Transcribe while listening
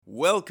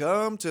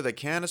Welcome to the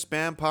Can of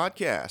Spam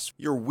Podcast,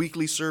 your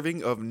weekly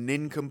serving of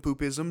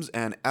nincompoopisms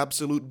and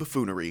absolute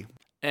buffoonery.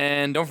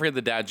 And don't forget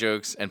the dad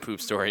jokes and poop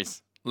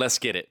stories. Let's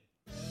get it.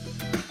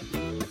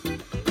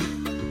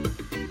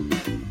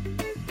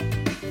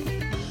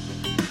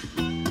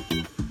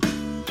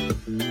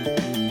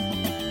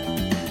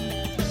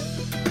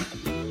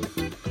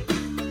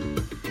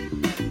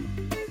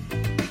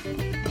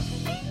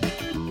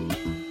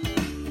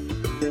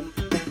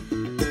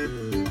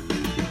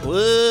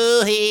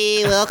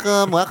 Woo-hee,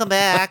 welcome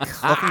back,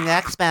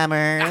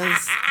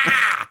 spammers.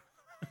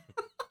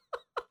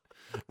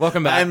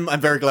 Welcome back.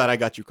 I'm very glad I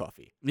got you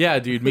coffee. Yeah,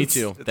 dude, me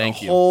too.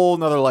 Thank you. A whole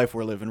nother life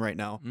we're living right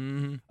now.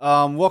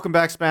 Mm-hmm. Welcome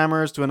back,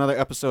 spammers, to another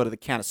episode of the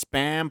Can of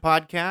Spam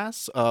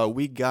Podcast.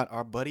 We got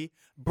our buddy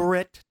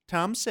Bret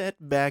Thompson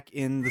back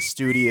in the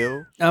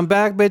studio. I'm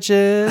back,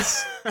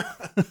 bitches.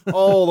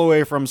 All the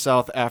way from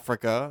South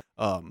Africa.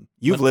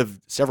 You've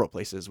lived several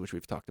places, which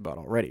we've talked about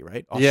already,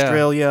 right? Yeah.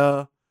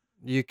 Australia,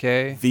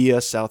 UK, via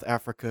South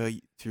Africa,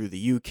 through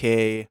the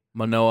UK.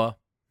 Manoa.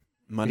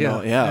 All the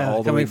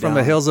way coming from down.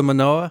 the hills of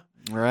Manoa.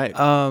 Right.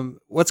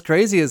 What's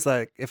crazy is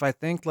if I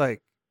think I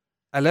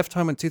left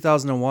home in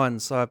 2001,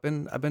 so I've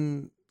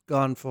been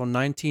gone for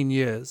 19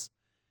 years,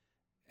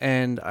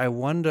 and I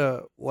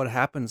wonder what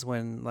happens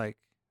when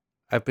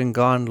I've been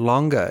gone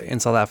longer in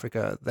South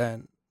Africa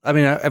than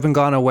I've been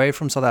gone away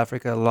from South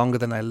Africa longer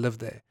than I lived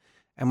there.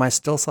 Am I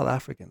still South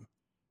African?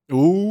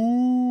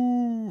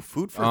 Ooh,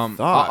 food for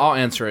thought. I'll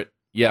answer it.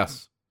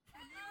 Yes.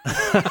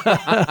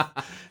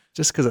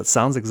 Just because it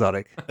sounds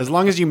exotic. As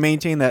long as you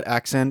maintain that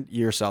accent,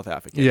 you're South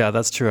African. Yeah,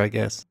 that's true, I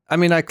guess.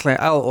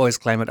 I'll always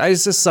claim it.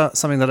 It's just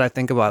something that I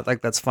think about.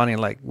 That's funny.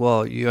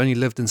 Well, you only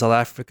lived in South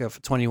Africa for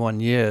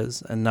 21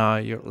 years, and now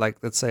you're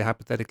let's say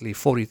hypothetically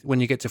 40. When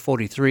you get to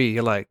 43,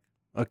 you're like,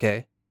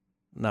 okay,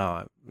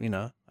 no,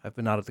 I've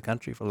been out of the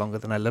country for longer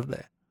than I lived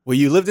there. Well,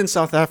 you lived in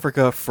South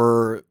Africa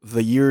for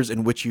the years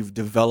in which you've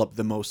developed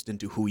the most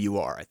into who you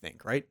are, I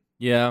think, right?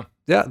 Yeah.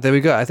 Yeah, there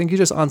we go. I think you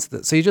just answered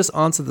it. So you just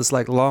answered this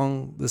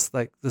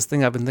this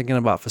thing I've been thinking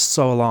about for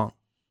so long.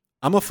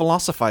 I'm a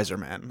philosophizer,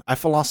 man. I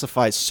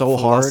philosophize so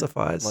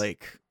Philosophize? hard.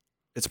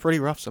 It's pretty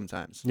rough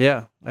sometimes.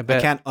 Yeah, I bet.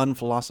 I can't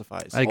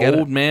unphilosophize. I get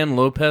Old it. man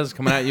Lopez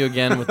coming at you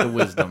again with the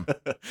wisdom.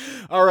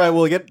 All right,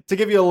 we'll get to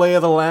give you a lay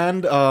of the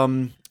land.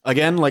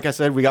 Again, like I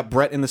said, we got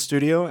Bret in the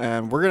studio,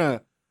 and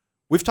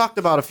we've talked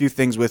about a few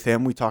things with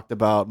him. We talked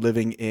about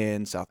living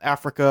in South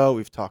Africa.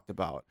 We've talked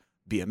about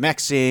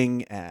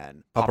BMXing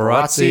and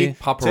paparazzi.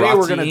 Today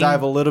we're going to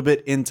dive a little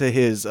bit into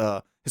his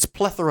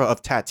plethora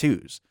of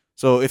tattoos.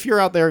 So if you're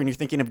out there and you're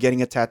thinking of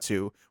getting a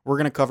tattoo, we're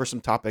going to cover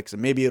some topics,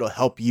 and maybe it'll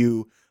help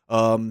you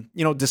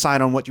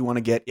decide on what you want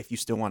to get, if you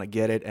still want to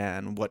get it,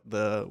 and what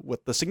the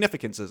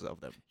significance is of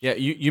them. Yeah,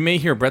 you may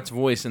hear Brett's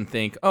voice and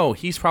think, oh,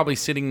 he's probably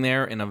sitting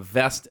there in a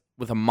vest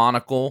with a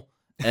monocle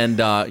and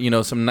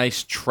some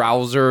nice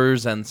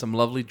trousers and some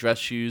lovely dress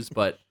shoes,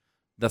 but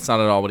that's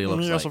not at all what he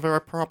looks like. a very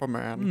proper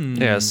man.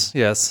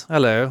 Yes.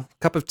 Hello.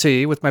 Cup of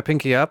tea with my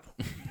pinky up.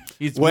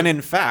 When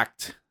in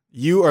fact,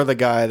 you are the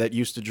guy that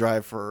used to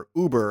drive for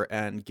Uber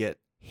and get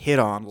hit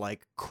on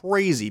like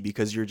crazy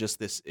because you're just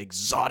this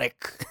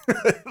exotic,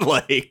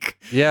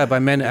 Yeah, by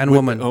men and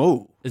women.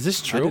 Oh, Is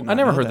this true? did not I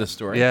never know heard that. this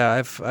story. Yeah,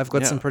 I've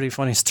got Yeah. some pretty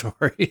funny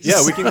stories.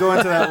 yeah, we can go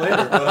into that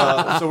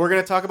later. So we're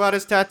gonna talk about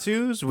his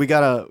tattoos.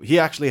 He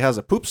actually has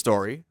a poop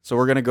story, so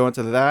we're gonna go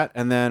into that,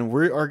 and then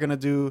we are gonna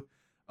do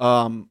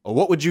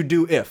what would you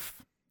do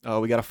if?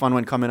 We got a fun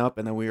one coming up,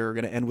 and then we are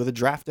gonna end with a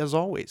draft as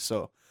always.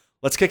 So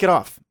let's kick it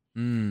off.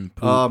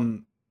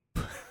 Poop.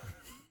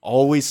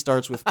 Always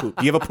starts with poop.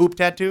 Do you have a poop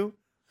tattoo?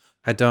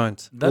 I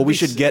don't. Well, we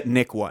should get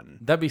Nick one.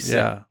 That'd be sick.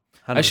 Yeah.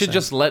 100%. I should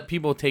just let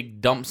people take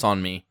dumps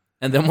on me,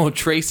 and then we'll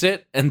trace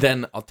it, and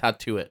then I'll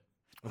tattoo it.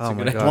 Oh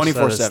my good gosh,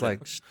 24/7.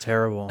 that is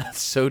terrible. That's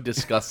so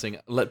disgusting.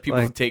 Let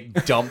people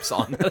take dumps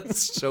on.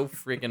 That's so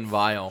freaking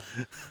vile.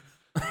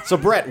 So,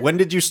 Bret, when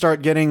did you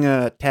start getting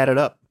tatted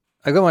up?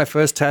 I got my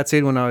first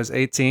tattooed when I was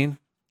 18.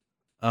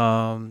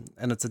 And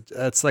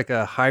it's like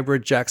a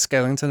hybrid Jack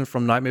Skellington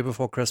from Nightmare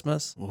Before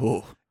Christmas.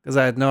 Ooh. Because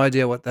I had no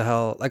idea what the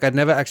hell. I'd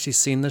never actually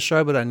seen the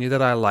show, but I knew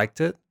that I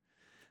liked it.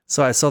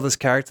 So I saw this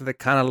character that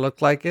kind of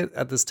looked like it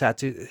at this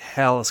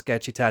hella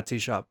sketchy tattoo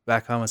shop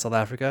back home in South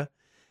Africa.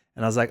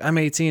 And I was like, I'm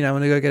 18. I'm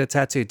going to go get a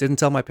tattoo. Didn't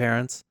tell my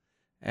parents.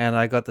 And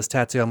I got this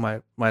tattoo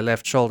on my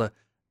left shoulder,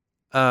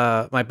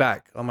 my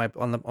back, on my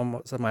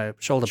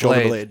shoulder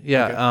blade.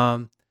 Yeah.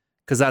 Okay.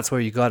 Because that's where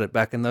you got it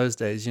back in those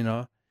days,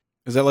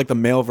 Is that like the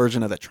male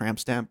version of the tramp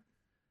stamp?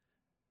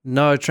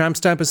 No, tramp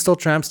stamp is still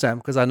tramp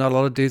stamp because I know a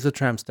lot of dudes with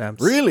tramp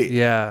stamps. Really?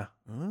 Yeah.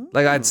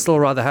 I'd still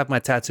rather have my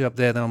tattoo up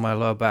there than on my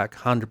lower back,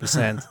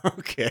 100%.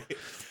 Okay.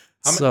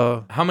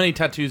 How many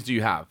tattoos do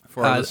you have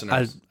for our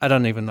listeners? I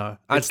don't even know.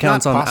 It's I'd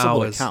count not on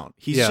possible hours. to count.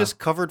 He's just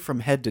covered from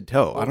head to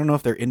toe. I don't know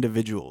if they're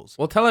individuals.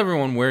 Well, tell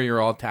everyone where you're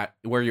all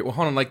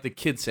hold on, like the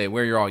kids say,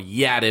 where you're all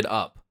yadded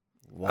up.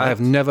 I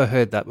have never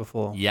heard that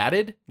before.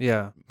 Yadded?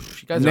 Yeah.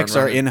 You guys Nick's aren't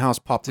our learning. in-house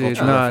pop Dude,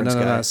 culture no. reference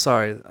guy.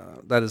 Sorry.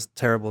 That is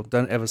terrible.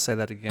 Don't ever say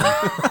that again.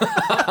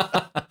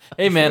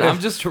 Hey, man, I'm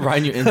just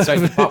providing you insight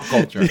to pop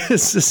culture.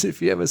 It's just,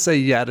 if you ever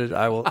say yadded,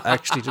 I will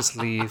actually just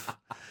leave.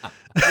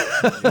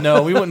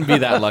 No, we wouldn't be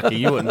that lucky.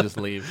 You wouldn't just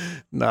leave.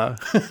 No,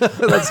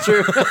 that's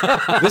true.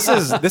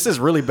 This is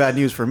really bad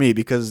news for me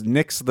because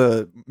Nick's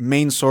the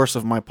main source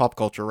of my pop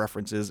culture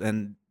references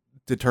and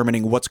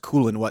determining what's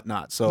cool and what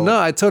not. So No,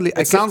 I totally.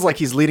 it sounds like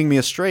he's leading me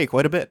astray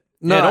quite a bit.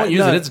 No, Yeah, don't use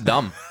no. it. It's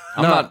dumb.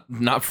 I'm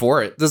not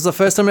for it. This is the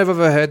first time I've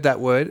ever heard that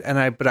word,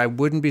 but I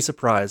wouldn't be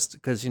surprised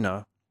because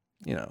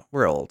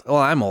we're old. Well,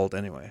 I'm old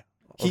anyway.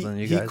 Older than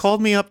you He guys.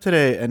 called me up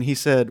today and he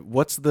said,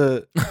 "What's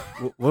the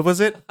what was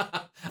it?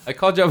 I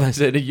called you up and I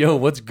said, yo,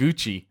 what's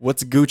Gucci?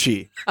 What's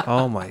Gucci?"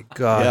 Oh my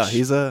gosh.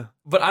 Yeah,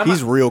 But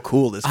he's real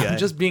cool. This guy. I'm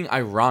just being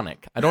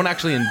ironic. I don't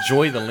actually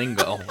enjoy the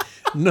lingo.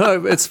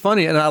 No, it's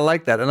funny, and I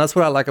like that, and that's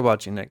what I like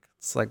about you, Nick.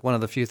 It's like one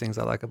of the few things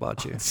I like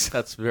about you.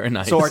 That's very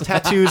nice. So are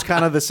tattoos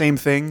kind of the same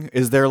thing?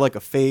 Is there like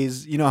a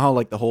phase? You know how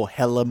like the whole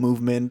hella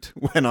movement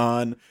went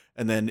on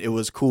and then it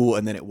was cool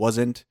and then it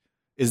wasn't?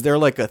 Is there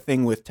like a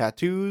thing with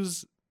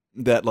tattoos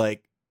that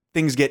like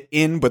things get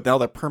in but now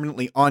they're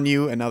permanently on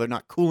you and now they're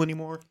not cool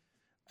anymore?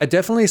 I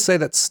definitely say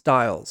that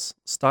styles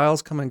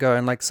come and go,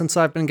 and like since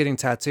I've been getting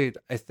tattooed,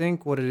 I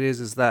think what it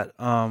is that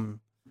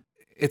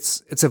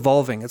it's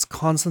evolving. It's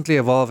constantly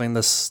evolving.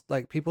 This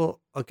like people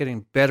are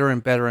getting better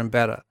and better and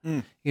better.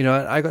 You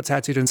know, I got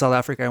tattooed in South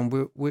Africa, and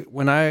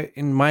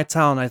in my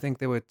town, I think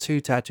there were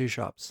 2 tattoo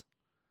shops.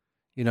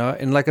 You know,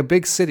 in like a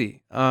big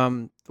city.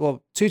 2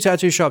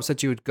 tattoo shops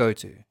that you would go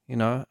to. You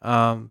know,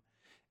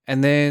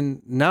 and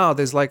then now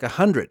there's like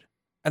 100,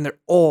 and they're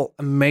all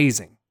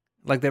amazing.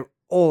 Like they're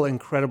all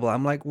incredible.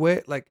 I'm like,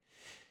 where like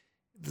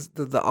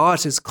the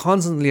art is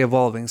constantly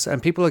evolving,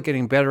 and people are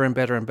getting better and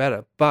better and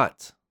better,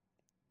 but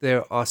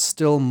there are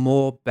still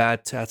more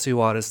bad tattoo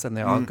artists than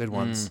there are good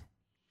ones.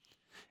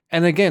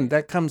 And again,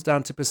 that comes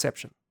down to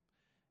perception.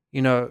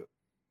 You know,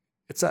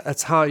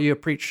 it's how you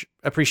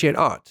appreciate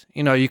art.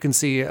 You know, you can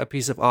see a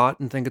piece of art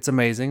and think it's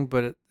amazing,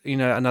 but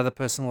another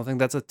person will think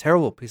that's a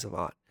terrible piece of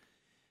art.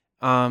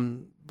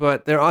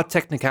 But there are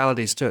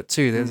technicalities to it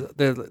too.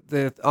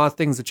 There are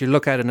things that you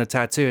look at in a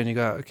tattoo and you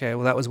go, okay,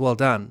 well that was well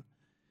done.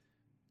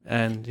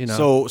 And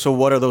So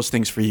what are those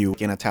things for you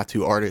in a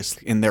tattoo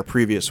artist in their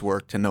previous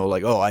work to know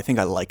like, oh, I think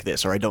I like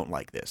this or I don't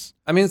like this?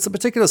 I mean, it's the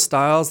particular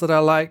styles that I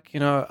like,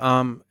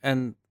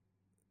 and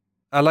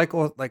I like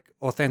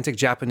authentic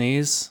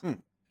Japanese.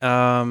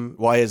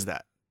 Why is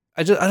that?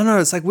 I don't know.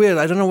 It's like weird.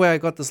 I don't know where I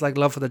got this like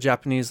love for the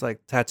Japanese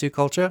like tattoo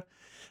culture.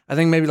 I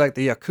think maybe like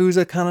the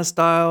Yakuza kind of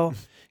style,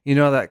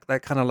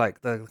 that kind of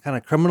like the kind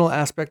of criminal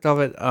aspect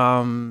of it.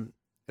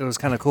 It was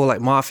kind of cool,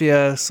 like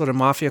mafia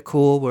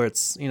cool, where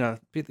it's, they're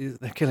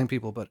killing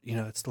people, but,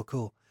 it's still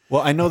cool.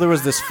 Well, I know there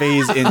was this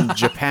phase in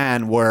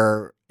Japan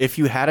where if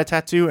you had a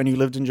tattoo and you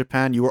lived in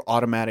Japan, you were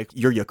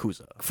you're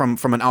Yakuza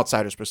from an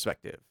outsider's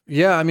perspective.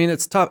 Yeah, I mean,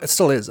 it's tough. It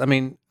still is. I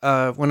mean,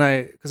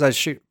 because I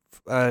shoot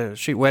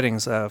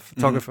weddings,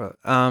 photographer.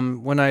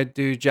 When I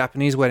do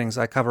Japanese weddings,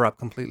 I cover up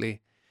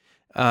completely.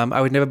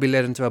 I would never be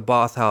let into a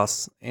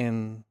bathhouse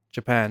in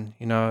Japan,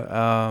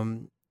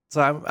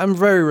 So I'm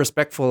very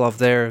respectful of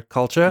their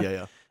culture.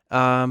 Yeah.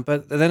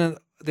 But then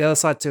the other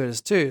side to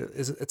it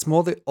is it's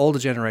more the older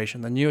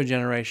generation. The newer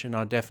generation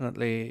are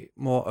definitely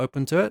more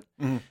open to it.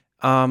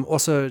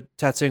 Also,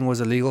 tattooing was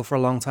illegal for a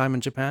long time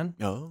in Japan.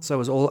 Oh. So it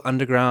was all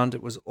underground.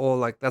 It was all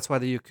like, that's why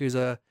the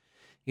Yakuza,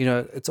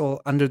 it's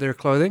all under their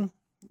clothing.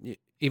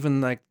 Even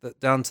like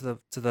down to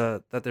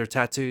the that they're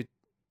tattooed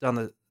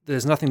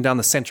there's nothing down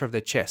the center of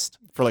their chest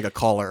For like a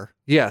collar.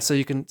 Yeah, so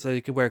you can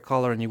wear a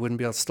collar and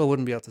you still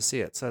wouldn't be able to see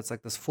it. So it's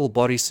like this full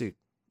bodysuit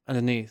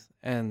underneath.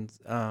 And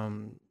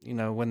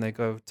when they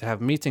go to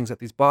have meetings at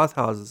these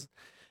bathhouses,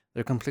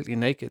 they're completely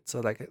naked. So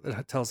like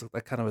it tells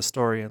that kind of a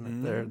story,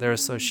 and they're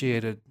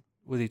associated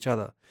with each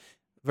other.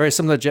 Very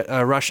similar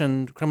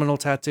Russian criminal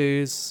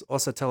tattoos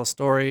also tell a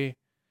story.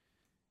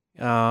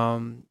 You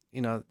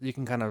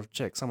can kind of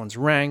check someone's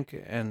rank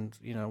and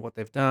what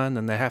they've done,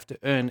 and they have to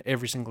earn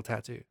every single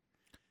tattoo.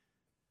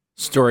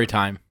 Story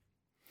time.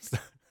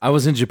 I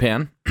was in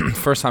Japan,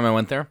 first time I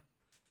went there,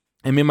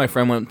 and me and my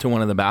friend went to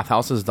one of the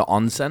bathhouses, the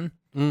onsen,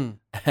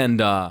 and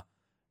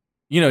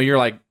you're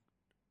like,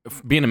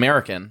 being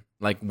American,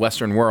 like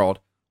Western world,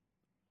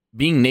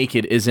 being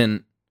naked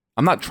isn't.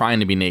 I'm not trying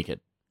to be naked.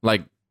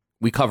 Like,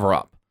 we cover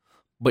up,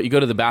 but you go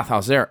to the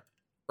bathhouse there,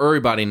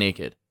 everybody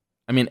naked.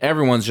 I mean,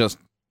 everyone's just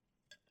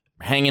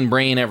hanging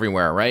brain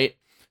everywhere, right?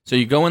 So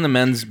you go in the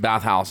men's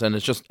bathhouse, and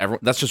it's just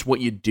that's just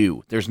what you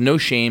do. There's no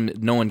shame.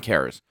 No one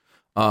cares.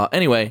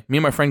 Anyway, me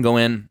and my friend go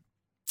in.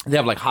 They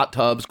have like hot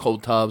tubs,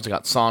 cold tubs. They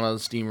got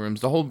saunas, steam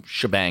rooms, the whole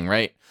shebang,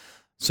 right?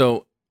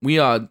 So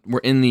we're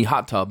in the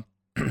hot tub,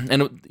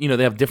 and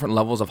they have different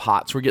levels of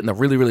hot. So we're getting the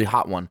really, really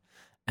hot one,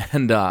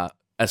 and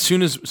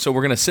so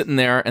we're gonna sit in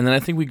there, and then I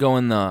think we go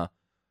in the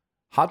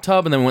hot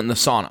tub, and then we went in the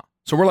sauna.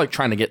 So we're like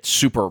trying to get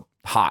super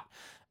hot,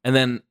 and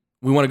then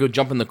we want to go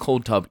jump in the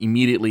cold tub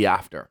immediately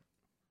after.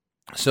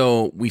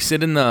 So we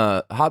sit in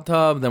the hot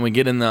tub, then we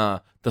get in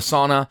the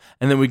sauna,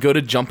 and then we go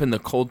to jump in the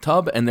cold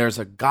tub, and there's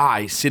a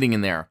guy sitting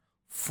in there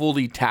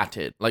fully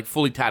tatted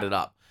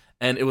up.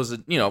 and it was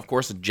of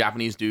course a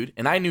Japanese dude,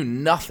 and I knew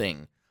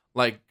nothing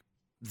like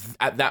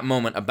at that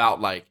moment about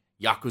like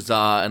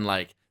Yakuza and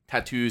like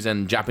tattoos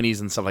and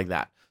Japanese and stuff like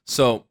that.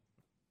 So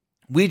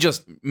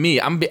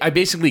I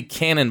basically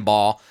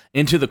cannonball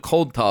into the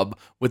cold tub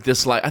with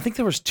this, like, I think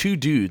there was 2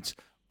 dudes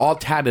all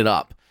tatted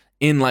up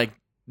in like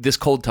this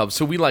cold tub.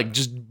 So we like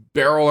just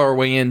barrel our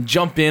way in,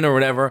 jump in or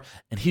whatever.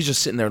 And he's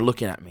just sitting there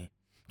looking at me,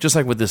 just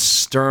like with this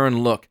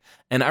stern look.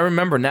 And I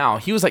remember now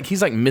he's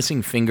like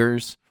missing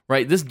fingers,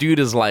 right? This dude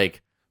is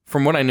like,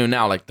 from what I know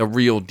now, like the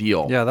real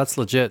deal. Yeah, that's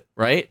legit.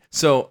 Right?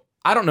 So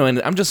I don't know.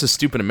 And I'm just a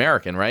stupid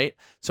American, right?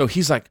 So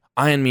he's like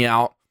eyeing me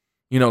out,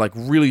 like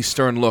really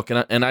stern look.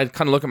 And I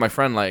kind of look at my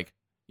friend like,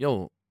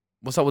 yo,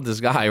 what's up with this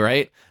guy,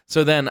 right?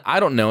 So then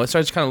I don't know. So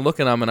I just kind of look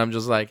at him and I'm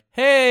just like,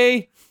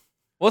 hey,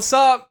 what's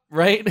up,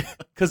 right?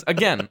 Because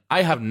again,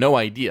 I have no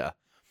idea.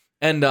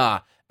 And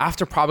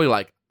after probably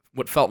like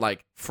what felt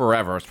like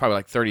forever, it's probably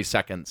like 30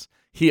 seconds,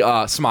 he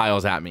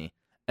smiles at me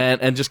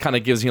and just kind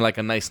of gives me like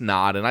a nice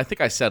nod. And I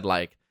think I said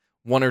like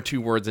 1 or 2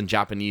 words in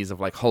Japanese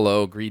of like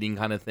hello, greeting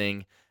kind of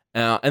thing.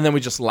 And then we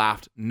just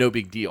laughed, no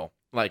big deal,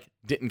 like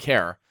didn't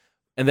care.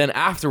 And then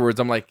afterwards,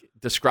 I'm like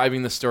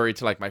describing the story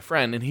to like my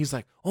friend, and he's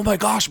like, "Oh my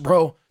gosh,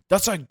 bro,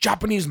 that's like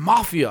Japanese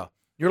mafia.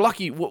 You're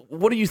lucky.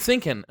 What are you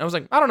thinking?" And I was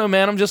like, "I don't know,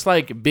 man. I'm just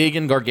like big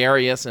and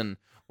gregarious and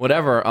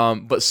whatever."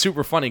 But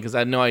super funny because I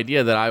had no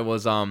idea that I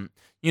was,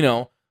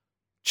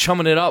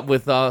 chumming it up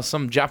with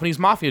some Japanese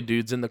mafia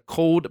dudes in the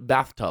cold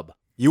bathtub.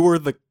 You were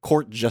the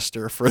court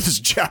jester for this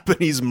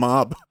Japanese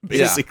mob,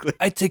 basically.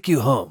 I take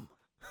you home,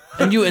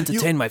 and you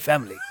entertain my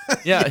family.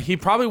 Yeah, he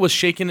probably was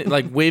shaking it,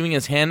 like waving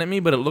his hand at me,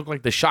 but it looked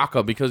like the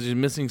shaka because he's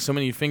missing so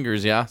many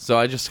fingers, yeah? So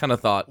I just kind of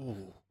thought,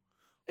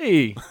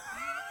 hey.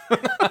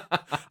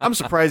 I'm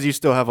surprised you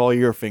still have all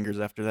your fingers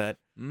after that.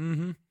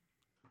 Mm-hmm.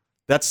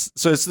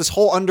 So it's this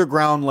whole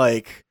underground,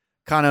 like,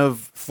 kind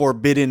of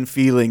forbidden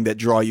feeling that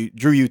drew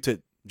you to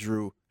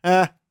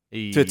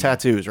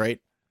tattoos, right?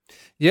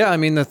 Yeah, I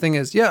mean, the thing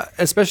is,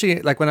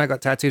 especially like when I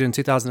got tattooed in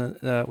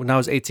 2000, when I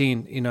was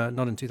 18,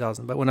 not in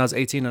 2000, but when I was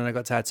 18 and I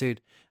got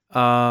tattooed,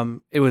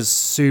 it was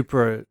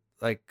super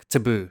like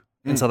taboo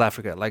in South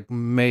Africa, like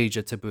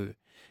major taboo.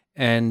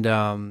 And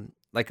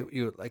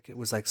it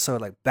was like so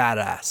like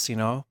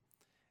badass,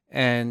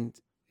 and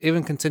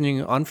even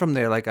continuing on from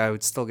there, like I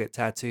would still get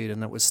tattooed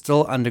and it was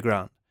still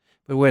underground.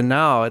 But where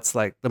now it's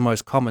like the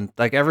most common,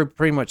 like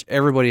pretty much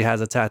everybody has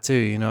a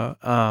tattoo,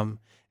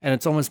 and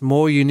it's almost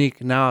more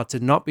unique now to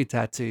not be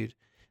tattooed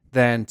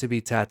than to be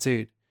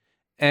tattooed.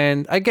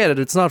 And I get it.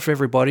 It's not for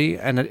everybody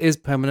and it is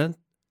permanent,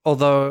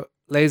 although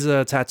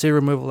laser tattoo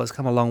removal has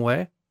come a long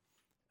way.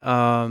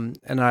 And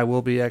I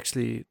will be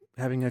actually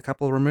having a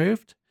couple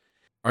removed.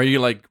 Are you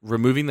like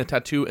removing the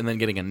tattoo and then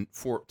getting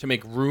to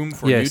make room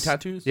for new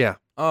tattoos? Yeah.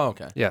 Oh,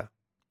 okay. Yeah.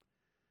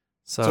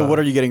 So what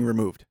are you getting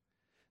removed?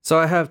 So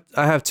I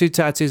have 2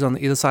 tattoos on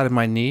either side of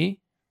my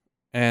knee,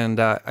 and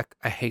I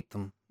hate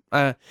them.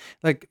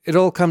 Like it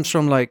all comes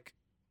from like,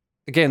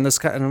 again,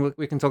 and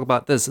we can talk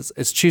about this.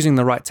 It's choosing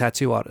the right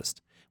tattoo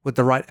artist with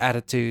the right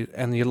attitude,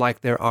 and you like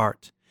their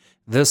art.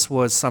 This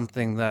was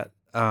something that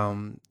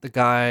the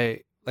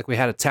guy, like we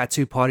had a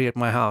tattoo party at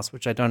my house,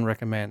 which I don't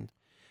recommend.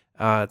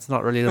 It's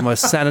not really the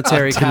most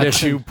sanitary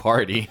condition. Tattoo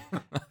party.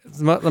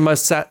 It's not the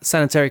most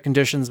sanitary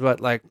conditions,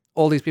 but like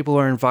all these people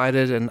were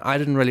invited, and I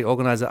didn't really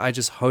organize it. I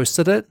just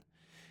hosted it,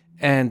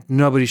 and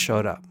nobody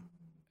showed up.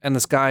 And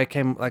this guy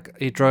came, like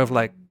he drove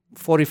like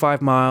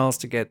 45 miles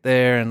to get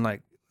there, and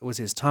like it was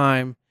his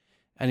time,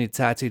 and he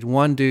tattooed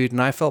one dude,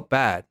 and I felt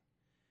bad.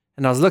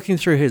 And I was looking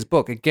through his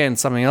book. Again,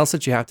 something else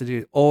that you have to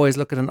do, always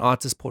look at an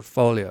artist's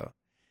portfolio.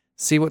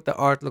 See what the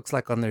art looks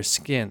like on their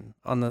skin,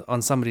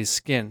 on somebody's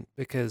skin,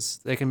 because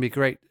they can be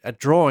great at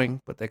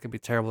drawing, but they can be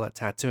terrible at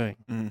tattooing.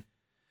 Mm.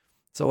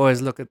 So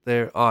always look at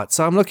their art.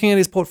 So I'm looking at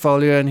his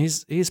portfolio, and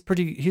he's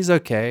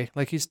okay,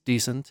 like he's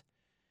decent.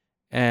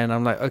 And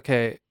I'm like,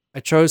 okay,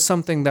 I chose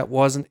something that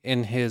wasn't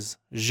in his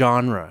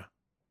genre.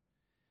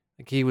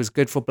 Like he was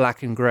good for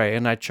black and gray,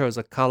 and I chose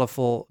a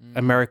colorful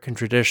American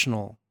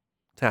traditional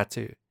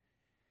tattoo.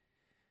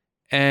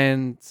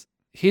 And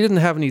he didn't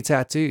have any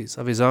tattoos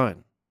of his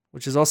own,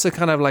 which is also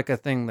kind of like a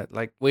thing that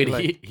like... Wait,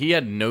 like, he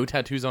had no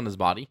tattoos on his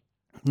body?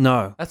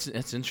 No. That's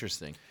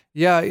interesting.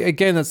 Yeah,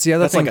 again, that's the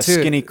other thing like too. a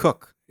skinny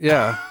cook.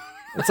 Yeah.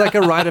 It's like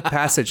a rite of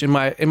passage in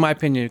my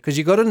opinion, because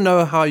you got to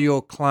know how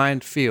your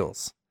client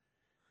feels.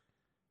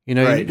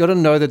 Right. You got to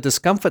know the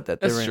discomfort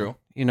that they're That's in.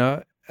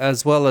 true.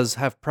 As well as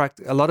have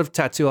a lot of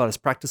tattoo artists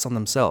practice on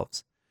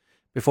themselves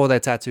before they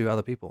tattoo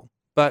other people.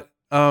 But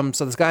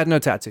so this guy had no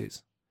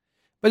tattoos,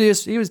 but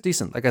he was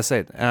decent, like I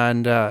said,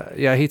 and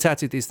he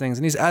tattooed these things,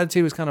 and his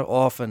attitude was kind of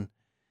off, and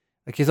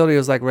like he thought he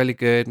was like really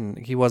good, and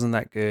he wasn't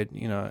that good,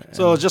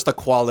 So it's just the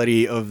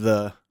quality of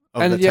the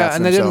tats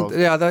and they themselves.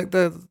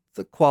 didn't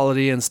the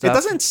quality and stuff. It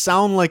doesn't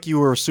sound like you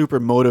were super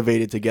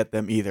motivated to get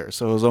them either.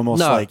 So it was almost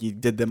like you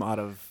did them out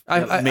of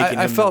making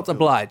I him felt feel-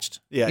 obliged.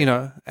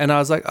 Yeah. And I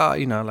was like,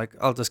 like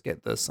I'll just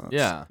get this.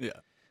 Yeah.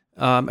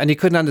 And he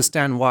couldn't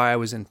understand why I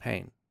was in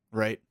pain.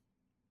 Right.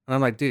 And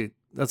I'm like, dude,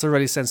 that's a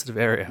really sensitive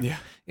area. Yeah.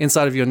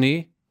 Inside of your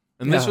knee.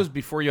 And this Yeah. was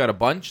before you had a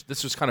bunch?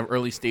 This was kind of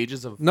early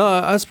stages of... No,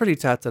 I was pretty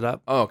tatted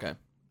up. Oh, okay.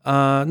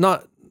 I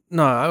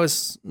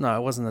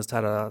wasn't as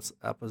tatted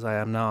up as I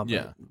am now. But,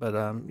 Yeah.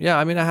 But yeah,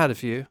 I mean, I had a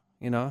few,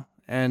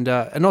 and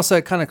also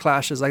it kind of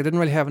clashes. I didn't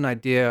really have an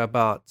idea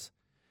about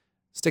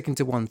sticking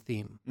to one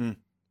theme. Mm.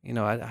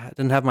 I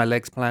didn't have my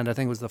legs planned. I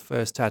think it was the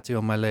first tattoo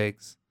on my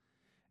legs.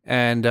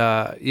 And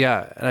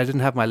and I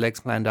didn't have my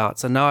legs planned out.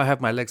 So now I have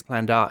my legs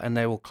planned out and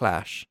they will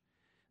clash.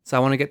 So I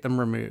want to get them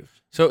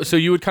removed. So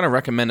you would kind of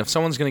recommend if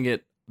someone's going to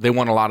they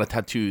want a lot of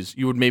tattoos,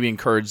 you would maybe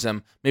encourage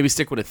them, maybe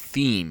stick with a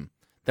theme.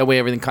 That way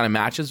everything kind of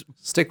matches.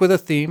 Stick with a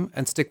theme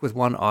and stick with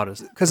one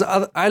artist. Because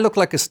I look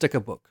like a sticker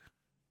book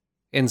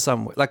in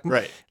some way.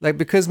 Like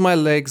because my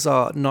legs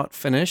are not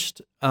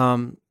finished,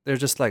 they're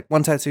just like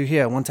one tattoo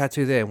here, one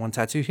tattoo there, one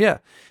tattoo here.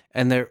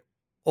 And they're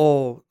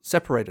all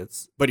separated.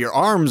 But your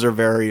arms are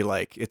very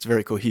it's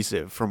very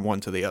cohesive from one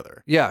to the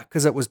other. Yeah,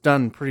 because it was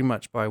done pretty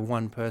much by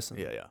one person.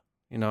 Yeah.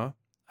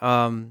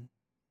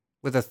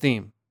 With a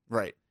theme.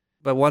 Right.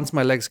 But once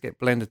my legs get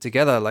blended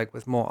together, like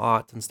with more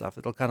art and stuff,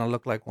 it'll kind of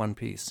look like one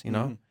piece,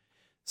 Mm-hmm.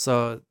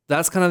 So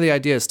that's kind of the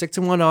idea. Stick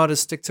to one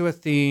artist, stick to a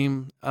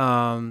theme,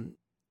 and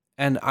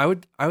I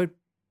would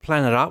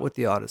plan it out with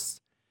the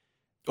artist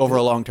Over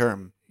a long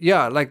term.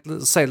 Yeah, like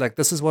let's say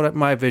this is what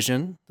my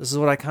vision, this is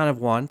what I kind of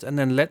want, and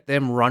then let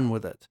them run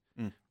with it.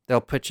 Mm.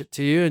 They'll pitch it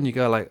to you, and you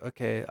go like,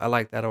 okay, I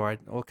like that, or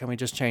can we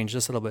just change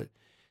this a little bit?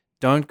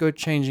 Don't go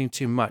changing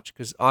too much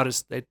because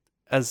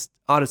as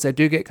artists, they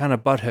do get kind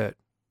of butthurt.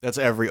 That's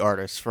every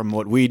artist, from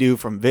what we do,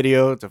 from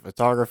video to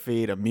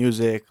photography to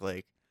music.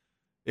 Like,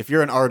 if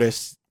you're an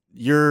artist,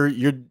 your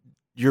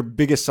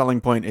biggest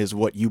selling point is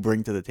what you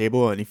bring to the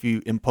table, and if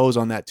you impose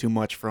on that too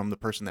much from the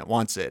person that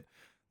wants it,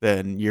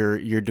 then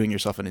you're doing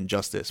yourself an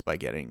injustice by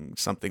getting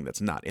something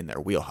that's not in their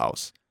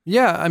wheelhouse.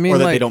 Yeah, I mean, or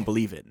that they don't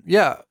believe in.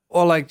 Yeah,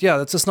 or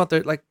that's just not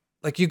their like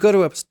you go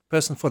to a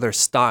person for their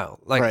style,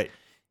 right.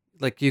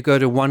 Like you go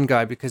to one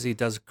guy because he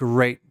does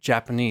great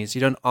Japanese.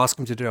 You don't ask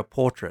him to do a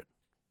portrait.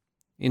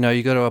 You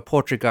go to a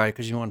portrait guy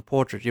because you want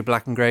portrait. You're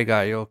black and gray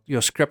guy.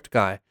 You're script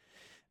guy.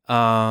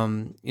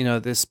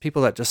 There's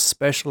people that just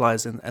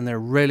specialize and they're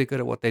really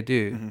good at what they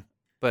do. Mm-hmm.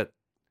 But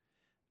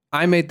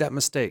I made that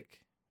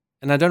mistake,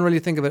 and I don't really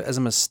think of it as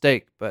a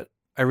mistake, but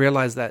I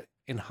realized that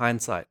in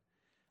hindsight.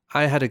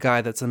 I had a guy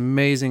that's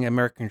amazing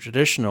American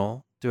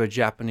traditional do a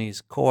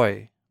Japanese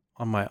koi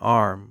on my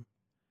arm,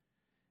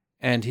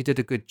 and he did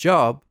a good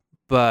job,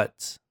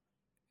 but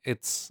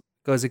it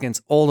goes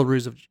against all the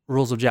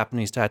rules of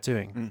Japanese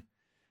tattooing. Mm.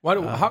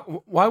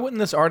 Why wouldn't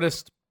this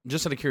artist,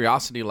 just out of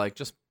curiosity,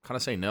 just kind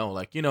of say no?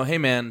 Like, hey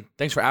man,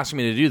 thanks for asking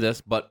me to do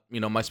this, but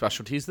my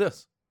specialty is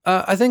this.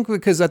 I think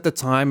because at the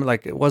time,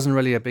 it wasn't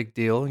really a big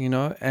deal,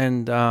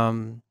 and I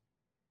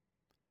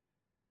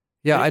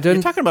didn't.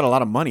 You're talking about a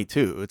lot of money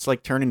too. It's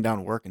like turning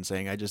down work and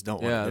saying, "I just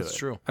don't want to do it." Yeah, that's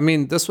true. I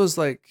mean, this was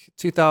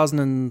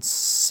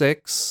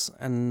 2006,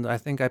 and I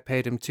think I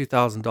paid him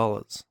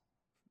 $2,000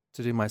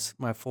 to do my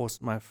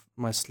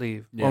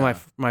sleeve, or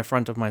my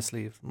front of my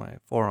sleeve, my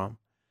forearm.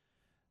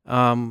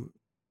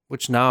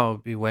 Which now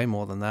would be way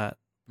more than that,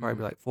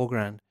 probably like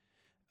 $4,000.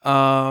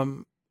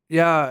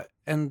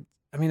 And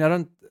I mean, I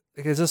don't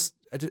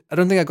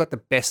think I got the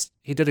best.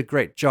 He did a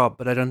great job,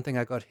 but I don't think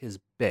I got his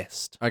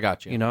best. I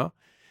got you.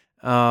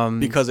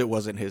 Because it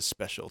wasn't his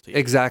specialty.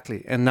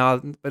 Exactly. And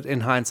now, but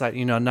in hindsight,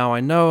 now I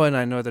know, and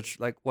I know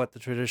that what the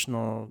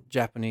traditional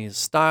Japanese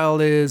style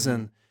is,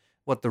 and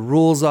what the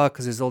rules are,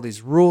 because there's all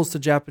these rules to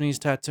Japanese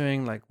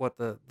tattooing, like what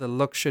the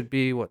look should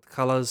be, what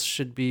colors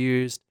should be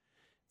used.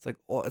 It's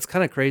it's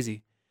kind of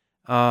crazy.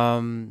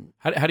 How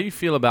do you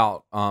feel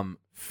about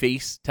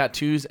face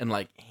tattoos and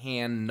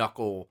hand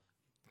knuckle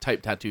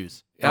type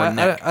tattoos?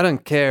 I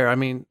don't care. I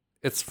mean,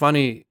 it's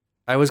funny.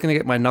 I was going to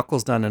get my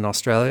knuckles done in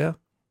Australia.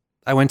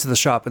 I went to the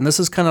shop, and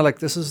this is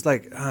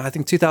I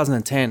think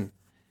 2010.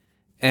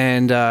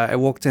 And I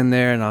walked in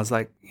there, and I was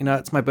like,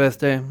 it's my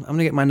birthday. I'm going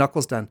to get my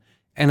knuckles done.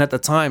 And at the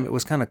time, it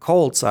was kind of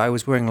cold, so I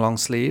was wearing long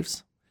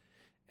sleeves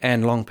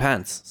and long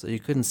pants, so you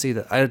couldn't see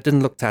that. I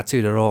didn't look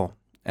tattooed at all.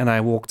 And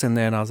I walked in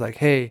there, and I was like,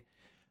 hey,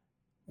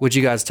 would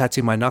you guys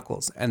tattoo my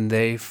knuckles? And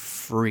they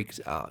freaked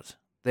out.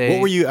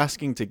 What were you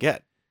asking to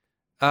get?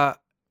 I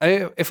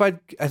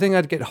think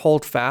I'd get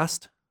hold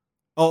fast.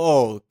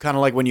 Oh, kind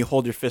of like when you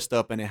hold your fist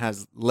up and it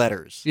has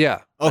letters.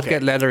 Yeah. Okay. I'd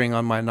get lettering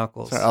on my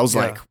knuckles. Sorry, I was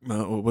like,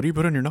 what do you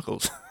put on your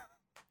knuckles?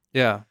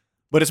 Yeah.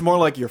 But it's more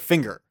like your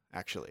finger,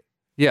 actually.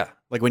 Yeah.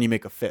 Like when you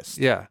make a fist.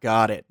 Yeah.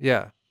 Got it.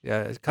 Yeah.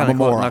 Yeah. It's kind of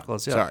called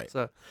knuckles. Yeah.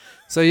 Sorry.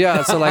 So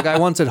I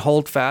wanted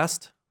hold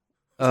fast.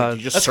 You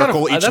just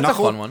circle each that's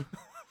knuckle. a fun one.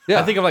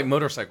 Yeah. I think of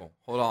motorcycle.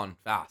 Hold on,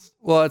 fast.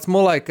 Well, it's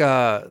more like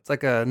it's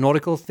like a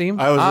nautical theme.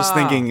 I was just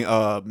thinking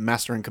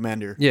Master and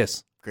Commander.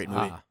 Yes. Great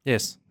movie.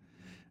 Yes.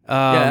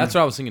 Yeah, that's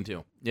what I was thinking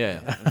too.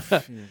 Yeah.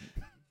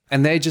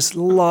 And they just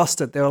lost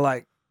it. They were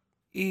like,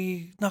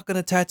 "You're not going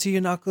to tattoo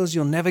your knuckles.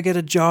 You'll never get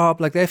a job."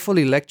 They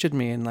fully lectured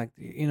me and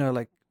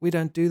we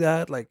don't do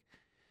that.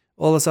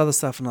 All this other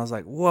stuff. And I was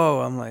like,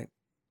 whoa. I'm like,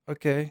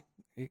 okay,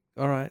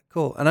 all right,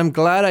 cool. And I'm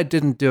glad I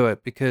didn't do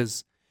it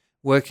because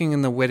working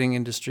in the wedding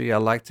industry, I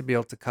like to be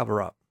able to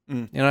cover up.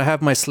 Mm. You know, I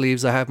have my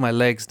sleeves, I have my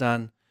legs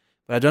done,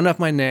 but I don't have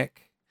my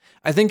neck.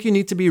 I think you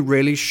need to be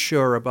really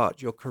sure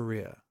about your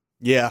career.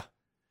 Yeah.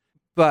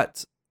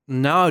 But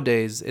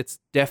nowadays, it's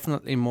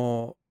definitely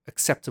more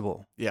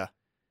acceptable. Yeah.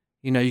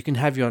 You know, you can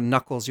have your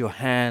knuckles, your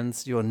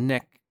hands, your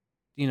neck,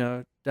 you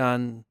know,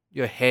 done,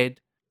 your head.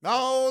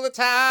 All the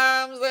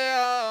times they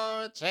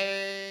are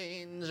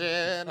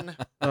changing.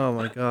 Oh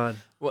my God.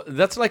 Well,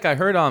 that's like I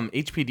heard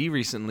HPD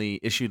recently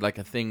issued like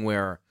a thing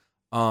where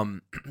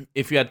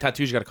if you had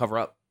tattoos, you got to cover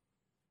up.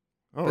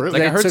 Oh, really?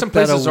 Like, I heard They some took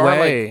that places are like,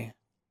 away.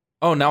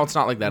 oh, now it's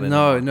not like that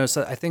anymore. No.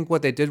 So I think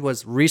what they did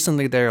was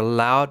recently they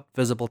allowed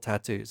visible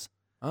tattoos.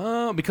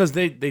 Oh, because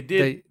they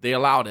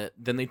allowed it,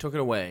 then they took it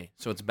away,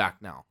 so it's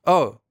back now.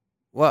 Oh,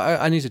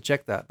 well, I need to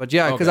check that. But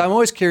yeah, because Okay. I'm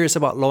always curious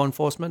about law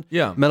enforcement,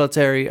 Yeah.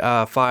 military,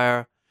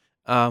 fire,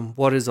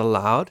 what is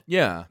allowed.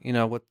 Yeah. You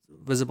know, what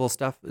visible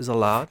stuff is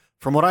allowed.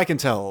 From what I can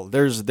tell,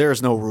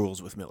 there's no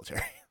rules with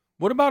military.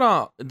 What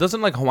about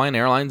doesn't like Hawaiian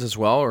Airlines as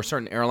well, or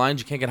certain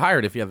airlines, you can't get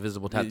hired if you have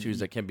visible tattoos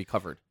that can't be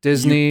covered.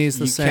 Disney's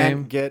the you same.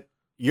 Can't get.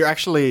 You're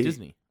actually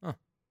Disney. Huh.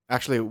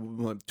 actually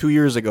 2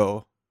 years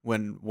ago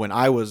when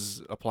I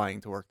was applying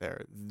to work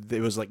there,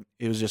 it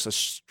was just a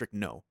strict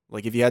no.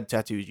 Like if you had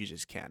tattoos, you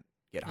just can't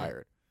get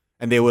hired.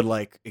 And they would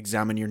like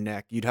examine your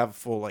neck. You'd have a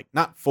full like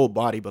not full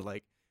body, but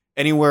like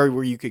anywhere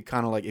where you could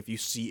kind of like if you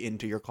see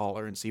into your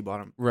collar and see the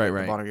bottom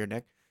of your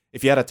neck.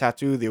 If you had a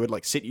tattoo, they would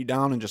like sit you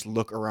down and just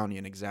look around you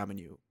and examine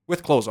you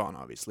with clothes on,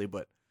 obviously.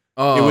 But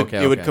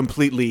it would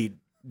completely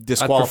I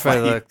disqualify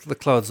you. prefer the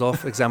clothes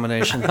off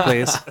examination,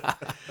 please.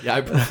 Yeah,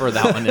 I prefer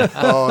that one. Yeah.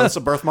 Oh, that's a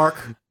birthmark.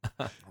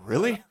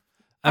 Really?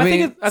 I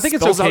think it's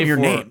Spells okay out your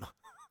for, name.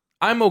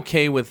 I'm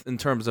okay with in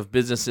terms of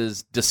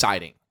businesses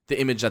deciding the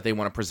image that they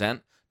want to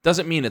present.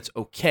 Doesn't mean it's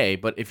okay,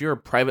 but if you're a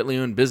privately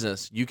owned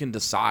business, you can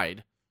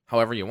decide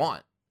however you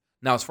want.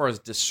 Now, as far as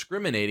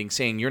discriminating,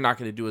 saying you're not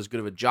going to do as good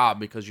of a job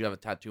because you have a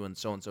tattoo and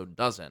so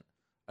doesn't,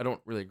 I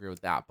don't really agree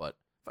with that. But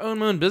if I own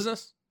my own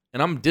business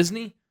and I'm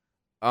Disney,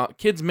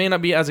 kids may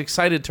not be as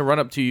excited to run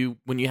up to you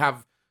when you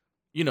have,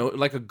 you know,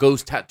 like a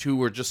ghost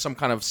tattoo or just some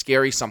kind of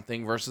scary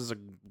something versus a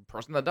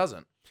person that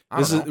doesn't.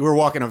 We're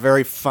walking a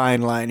very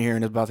fine line here,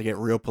 and it's about to get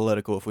real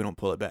political if we don't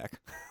pull it back.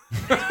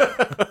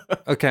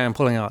 Okay, I'm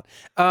pulling out.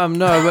 No,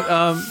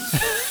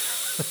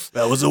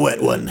 That was a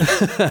wet one.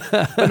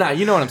 But nah,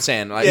 you know what I'm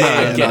saying. Like, Yeah,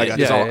 I yeah, get no, I it. got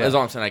That's you. all, Yeah. that's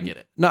all I'm saying. I get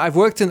it. no, I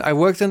worked in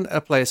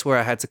a place where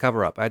I had to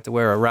cover up. I had to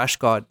wear a rash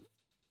guard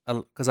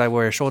because I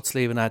wear a short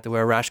sleeve and I had to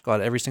wear a rash guard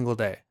every single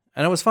day,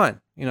 and it was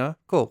fine. You know,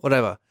 cool,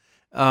 whatever.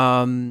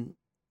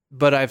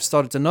 But I've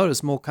started to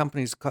notice more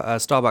companies,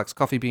 Starbucks,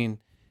 Coffee Bean,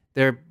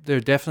 they're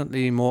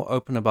definitely more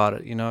open about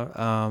it. You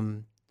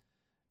know.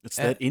 It's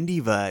that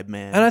indie vibe,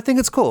 man. And I think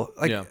it's cool.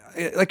 Like, Yeah.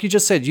 like you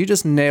just said, you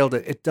just nailed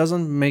it. It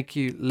doesn't make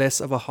you less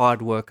of a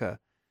hard worker,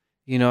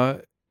 you know,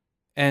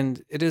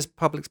 and it is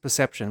public's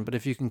perception. But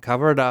if you can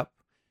cover it up,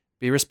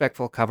 be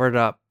respectful, cover it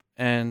up,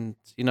 and,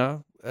 you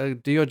know,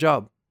 do your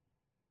job.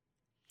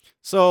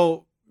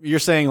 So you're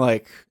saying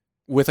like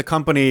with a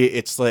company,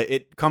 it's like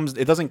it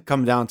doesn't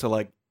come down to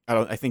like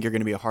I think you're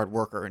going to be a hard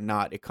worker or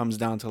not. It comes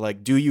down to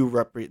like do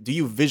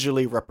you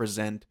visually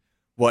represent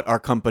what our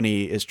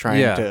company is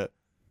trying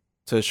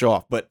to show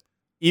off? But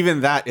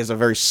even that is a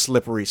very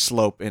slippery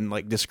slope in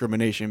like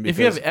discrimination.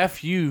 Because, If you have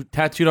FU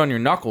tattooed on your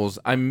knuckles,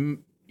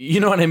 you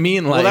know what I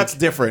mean? Like, well, that's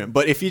different.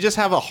 But if you just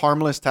have a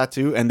harmless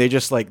tattoo and they're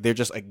just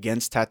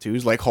against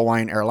tattoos, like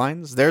Hawaiian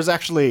Airlines,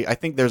 I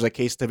think there's a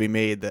case to be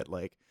made that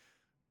like,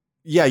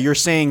 yeah, you're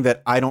saying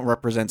that I don't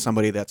represent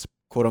somebody that's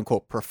quote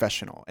unquote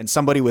professional, and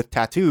somebody with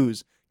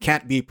tattoos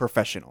can't be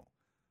professional.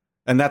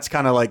 And that's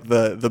kind of like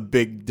the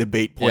big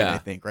debate point, Yeah. I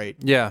think, right?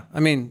 Yeah. I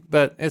mean,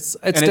 but it's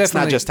And definitely it's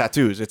not just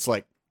tattoos. It's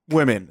like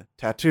women,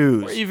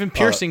 tattoos. or even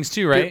piercings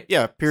too, right?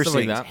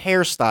 Piercings, that.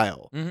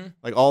 hairstyle, Mm-hmm.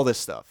 like all this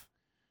stuff.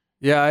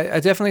 Yeah, I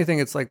definitely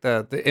think it's like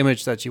the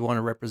image that you want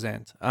to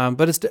represent.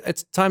 But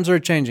it's times are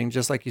changing,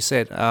 just like you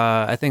said.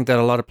 I think that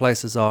a lot of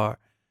places are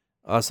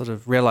sort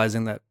of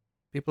realizing that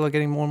people are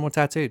getting more and more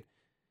tattooed.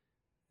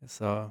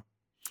 So,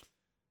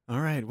 All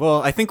right.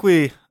 Well, I think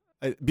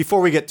before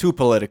we get too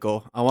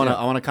political, I want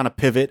to kind of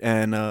pivot,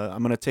 and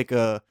I'm gonna take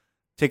a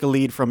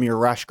lead from your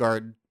rash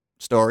guard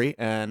story,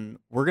 and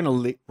we're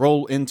gonna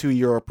roll into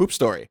your poop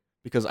story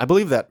because I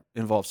believe that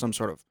involves some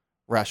sort of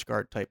rash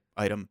guard type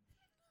item.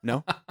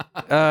 No,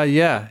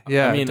 yeah.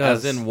 I mean, it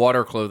does. as in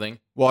water clothing.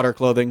 water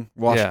clothing,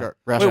 rash Yeah. guard.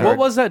 Rash Wait, guard. what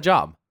was that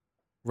job?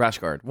 Rash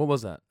guard. What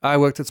was that? I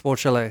worked at Sport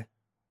Chalet.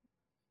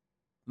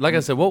 Like I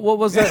said, what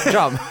was that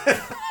job?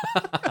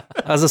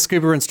 I was a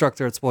scuba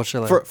instructor at Sport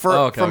Chalet. for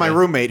my okay.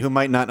 roommate who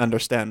might not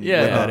understand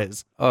Yeah, what yeah. that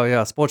is? Oh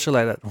yeah, Sport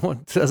Chalet that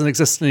doesn't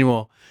exist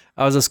anymore.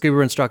 I was a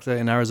scuba instructor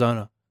in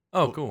Arizona.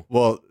 Oh, cool.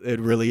 Well, it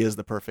really is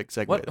the perfect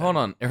segue. What? then. Hold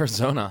on.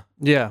 Arizona.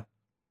 Yeah,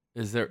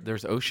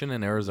 There's ocean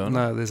in Arizona?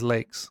 no, there's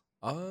lakes.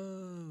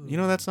 Oh. You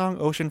know that song,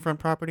 Oceanfront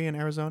Property in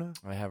Arizona?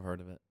 I have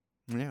heard of it.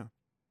 Yeah.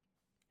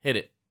 Hit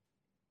it.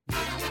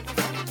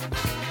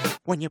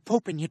 When you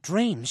poop in your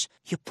dreams,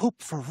 you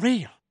poop for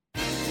real.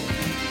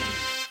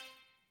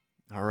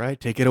 All right,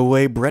 take it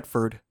away,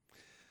 Bretford.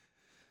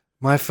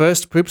 My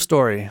first poop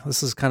story.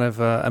 This is kind of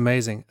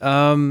amazing.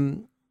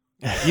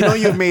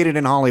 You've made it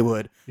in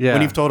Hollywood Yeah.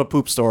 when you've told a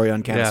poop story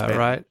on Can't Yeah, Spam.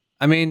 right.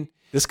 I mean,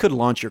 This could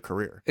launch your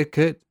career. it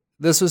could.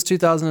 This was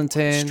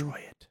 2010 Destroy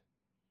it.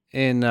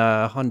 in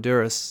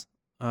Honduras.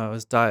 I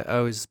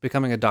was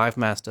becoming a dive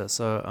master,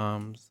 so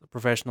a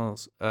professional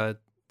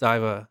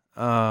diver.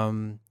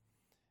 And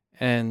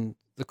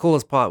the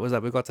coolest part was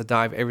that we got to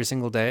dive every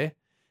single day.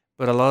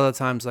 But a lot of the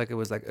times, like it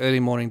was like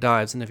early morning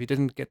dives, and if you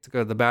didn't get to go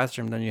to the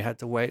bathroom, then you had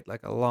to wait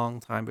like a long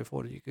time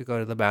before you could go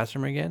to the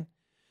bathroom again,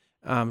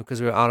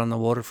 because we were out on the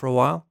water for a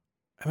while.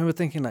 I remember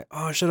thinking like,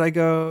 oh, should I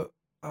go?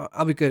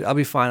 I'll be good. I'll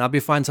be fine. I'll be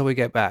fine till we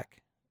get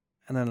back.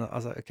 And then I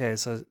was like, okay,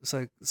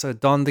 so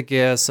don the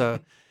gear, so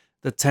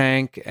the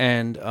tank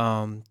and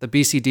the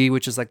BCD,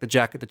 which is like the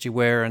jacket that you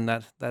wear, and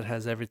that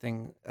has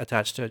everything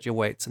attached to it, your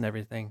weights and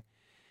everything.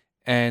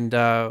 And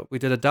we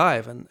did a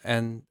dive,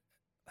 and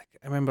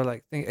I remember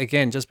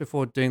again, just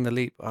before doing the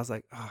leap, I was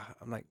like,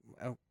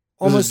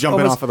 Almost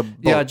jumping off of the boat.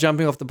 Yeah,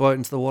 jumping off the boat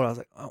into the water. I was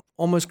like,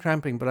 almost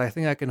cramping, but I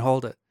think I can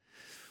hold it.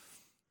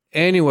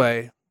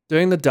 Anyway,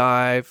 doing the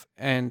dive,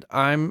 and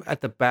I'm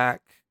at the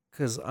back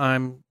because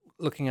I'm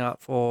looking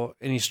out for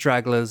any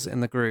stragglers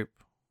in the group.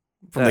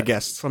 From the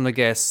guests. From the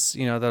guests,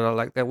 that are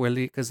like that we're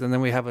because and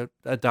then we have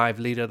a dive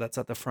leader that's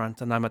at the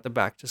front, and I'm at the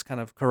back just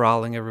kind of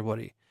corralling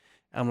everybody.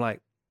 I'm like,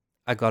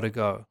 I gotta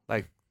go.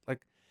 Like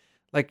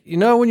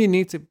when you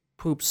need to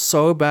poop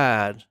so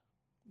bad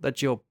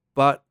that your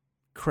butt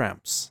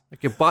cramps,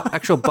 like your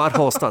actual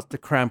butthole starts to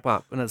cramp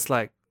up, and it's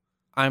like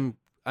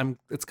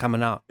it's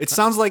coming out. It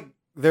sounds like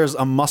there's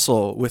a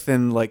muscle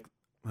within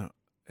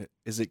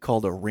is it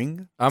called a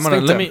ring?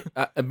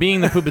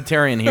 Being the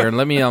poopitarian here,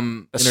 let me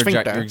interject.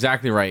 sphincter. You're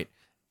exactly right.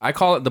 I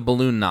call it the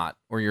balloon knot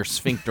or your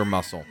sphincter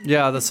muscle.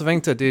 Yeah, the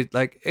sphincter, dude.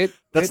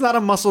 That's not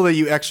a muscle that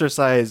you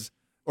exercise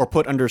or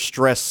put under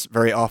stress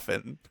very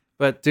often.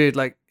 But dude,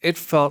 it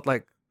felt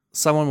like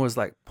someone was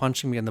like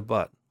punching me in the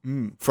butt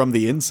From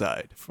the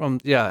inside.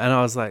 and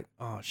I was like,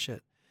 oh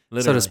shit,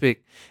 Literally. so to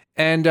speak.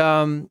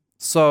 And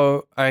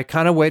so I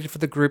kind of waited for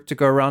the group to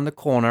go around the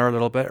corner a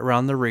little bit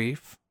around the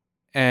reef,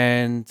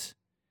 and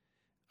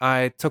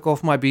I took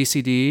off my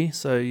BCD.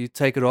 So you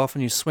take it off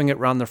and you swing it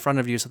around the front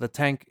of you, so the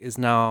tank is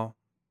now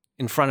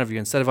in front of you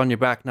instead of on your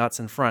back. Now it's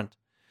in front.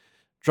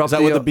 Is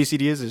that what the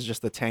BCD is? Is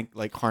just the tank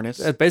harness?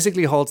 It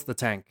basically holds the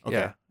tank. Okay.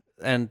 Yeah,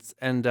 and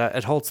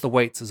it holds the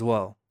weights as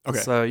well. Okay.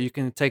 So you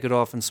can take it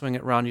off and swing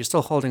it around. You're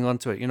still holding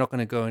onto it. You're not going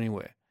to go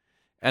anywhere.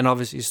 And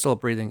obviously you're still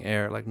breathing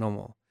air like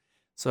normal.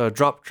 So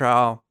drop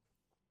trowel.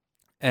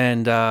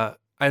 And the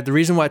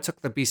reason why I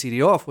took the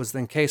BCD off was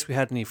in case we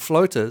had any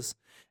floaters,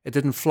 it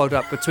didn't float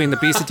up between the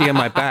BCD and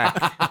my back.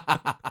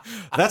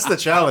 That's the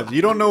challenge.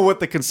 You don't know what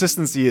the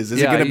consistency is.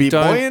 Is it going to be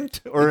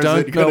buoyant or is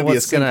it going to be a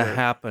what's going to sinker?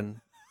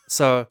 happen.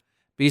 So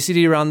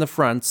BCD around the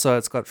front, so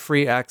it's got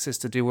free access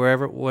to do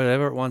whatever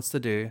it wants to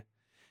do.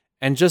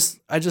 And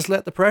I just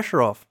let the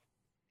pressure off,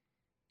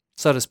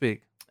 so to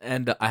speak.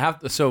 And I have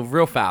so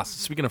real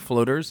fast. Speaking of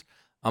floaters,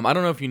 I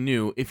don't know if you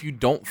knew, if you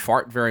don't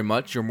fart very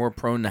much, you're more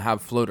prone to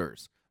have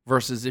floaters.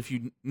 Versus if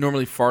you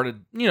normally farted,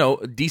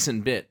 a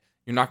decent bit,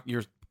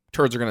 your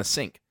turds are going to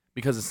sink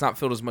because it's not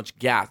filled as much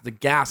gas. The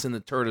gas in the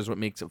turd is what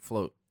makes it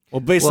float.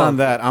 Well, based on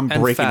that, I'm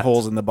and breaking fat.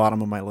 holes in the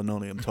bottom of my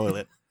linoleum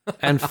toilet.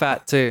 And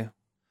fat too.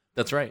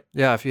 That's right.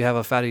 Yeah, if you have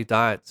a fatty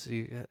diet,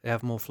 you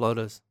have more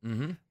floaters.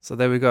 Mm-hmm. So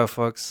there we go,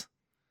 folks.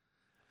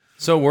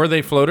 So were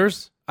they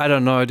floaters? I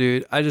don't know,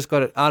 dude. I just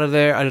got it out of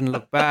there. I didn't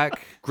look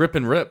back. Grip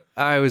and rip.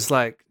 I was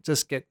like,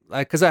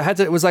 because I had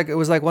to. It was like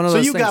one of So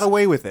those. you things. got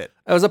away with it.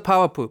 It was a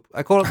power poop.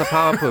 I call it the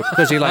power poop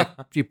because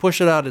you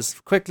push it out as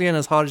quickly and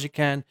as hard as you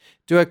can.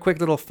 Do a quick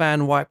little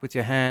fan wipe with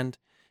your hand.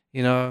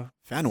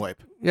 Fan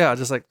wipe. Yeah,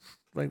 just like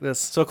this.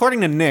 So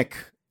according to Nick,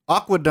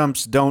 aqua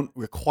dumps don't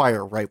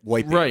require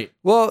wiping. Right.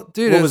 Well,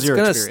 dude, What was your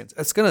experience?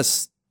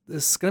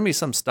 There's gonna be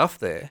some stuff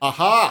there,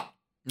 Aha!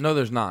 No,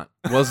 there's not.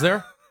 Was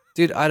there?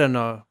 dude. I don't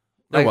know.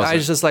 There Like I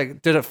wasn't.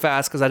 just did it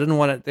fast because I didn't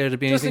want there to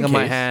be Just anything in on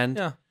my case. hand.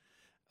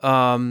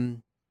 Yeah.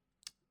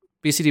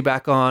 BCD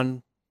back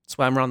on,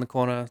 swam around the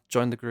corner,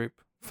 joined the group.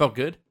 Felt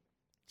good.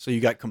 So you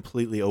got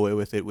completely away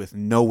with it with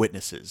no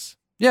witnesses.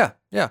 Yeah,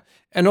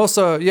 and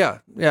also yeah,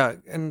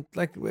 and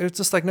it's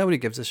just like nobody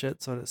gives a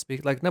shit, so to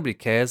speak. Like nobody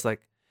cares. Like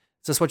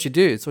it's just what you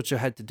do. It's what you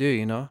had to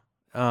do.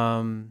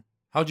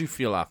 How'd you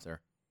feel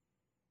after?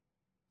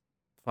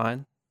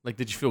 Fine. Like,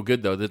 did you feel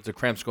good though? Did the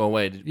cramps go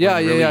away?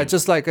 Yeah.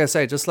 Just like I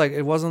say, just like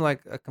it wasn't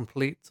like a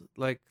complete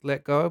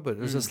let go, but it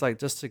was just like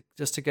just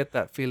to get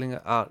that feeling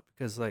out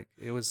because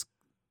it was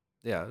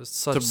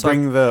so To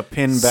bring the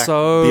pin back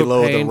so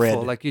below painful. the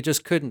red. Like you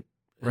just couldn't.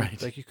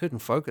 Right. Like you couldn't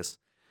focus.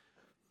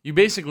 You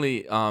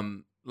basically,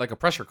 like a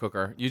pressure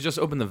cooker, you just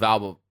open the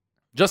valve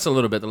just a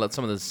little bit to let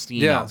some of the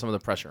steam out, some of the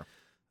pressure.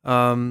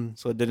 So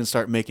it didn't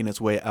start making its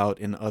way out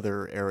in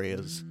other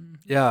areas.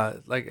 Yeah,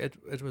 like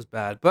it was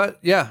bad. But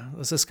yeah, it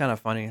was just kind of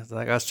funny. It's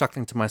like I was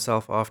chuckling to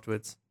myself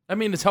afterwards. I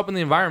mean, it's helping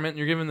the environment.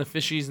 You're giving the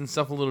fishies and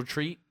stuff a little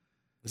treat.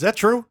 Is that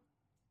true?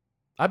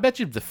 I bet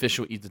you the fish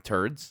will eat the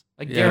turds.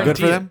 I Yeah. guarantee Good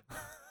for it. them?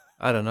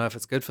 I don't know if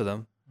it's good for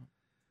them.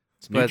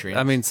 But I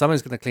nutrients. mean,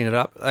 someone's going to clean it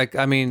up. Like,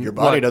 I mean, Your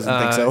body doesn't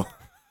think so.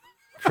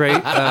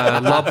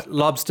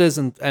 Lobsters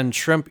and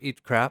shrimp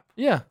eat crap.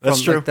 Yeah,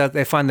 That's true. Like that,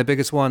 they find the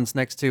biggest ones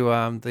next to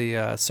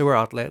the sewer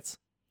outlets.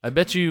 I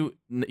bet you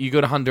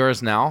go to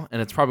Honduras now,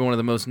 and it's probably one of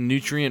the most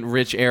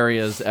nutrient-rich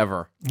areas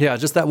ever. Yeah,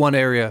 just that one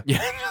area.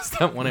 Yeah, just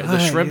that one. The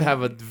shrimp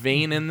have a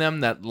vein in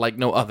them that like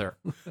no other.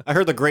 I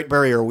heard the Great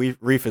Barrier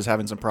Reef is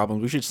having some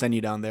problems. We should send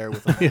you down there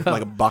with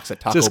like a box of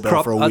Taco Just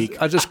Bell for a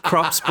week. I just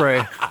crop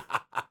spray.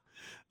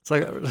 It's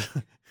like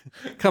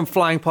come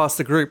flying past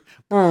the group.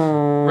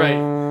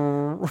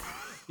 Right.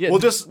 Yeah, we'll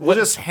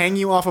just hang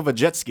you off of a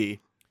jet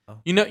ski.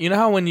 You know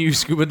how when you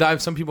scuba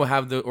dive, some people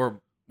have or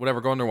whatever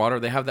go underwater,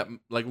 they have that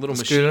like little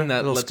machine that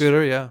little lets,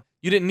 scooter. Yeah.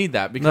 You didn't need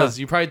that because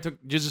you probably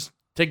you just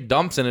take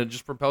dumps and it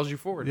just propels you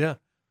forward. Yeah.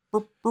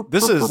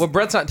 This is What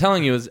Brett's not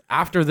telling you is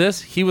after this,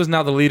 he was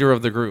now the leader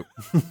of the group.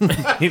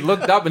 He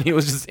looked up and he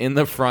was just in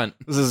the front.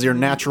 This is your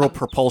natural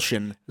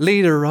propulsion.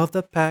 Leader of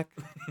the pack.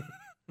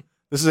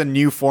 This is a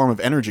new form of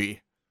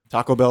energy.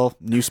 Taco Bell,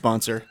 new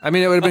sponsor. I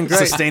mean, it would have been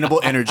great.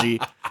 Sustainable energy.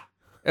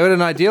 It would have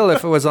been ideal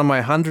if it was on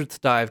my 100th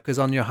dive, because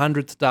on your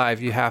 100th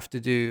dive, you have to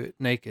do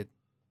naked.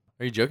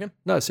 Are you joking?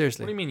 No, What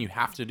seriously. do you mean you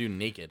have to do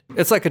naked?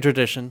 It's like a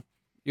tradition.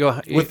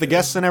 With the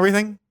guests and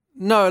everything?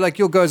 No, like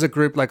you'll go as a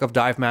group like of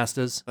dive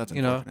masters. That's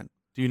you know. unfortunate.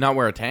 Do you not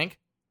wear a tank?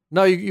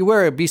 No, you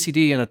wear a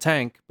BCD in a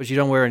tank, but you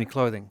don't wear any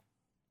clothing.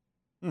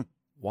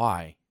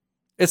 Why?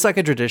 It's like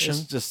a tradition.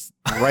 It's just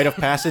rite of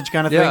passage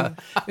kind of Yeah, thing.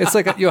 it's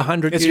like your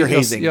 100. It's your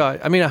hazing. Yeah,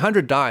 I mean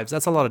 100 dives.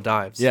 That's a lot of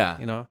dives. Yeah.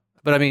 you know.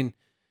 But I mean,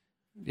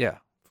 yeah,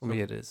 for me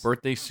it is.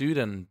 Birthday suit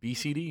and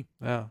BCD.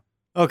 Yeah.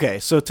 Okay,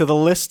 so to the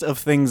list of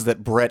things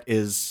that Bret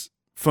is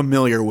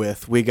familiar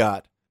with, we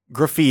got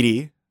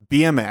graffiti,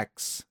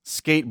 BMX,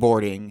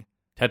 skateboarding,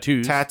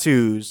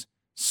 tattoos,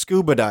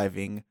 scuba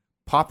diving,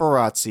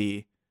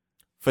 paparazzi,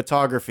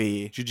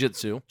 photography,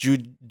 Jiu-jitsu.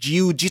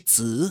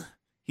 jiu-jitsu.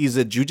 He's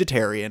a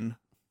jujitarian.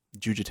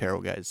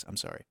 Jujitaro, guys. I'm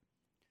sorry.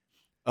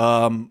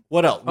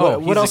 What else?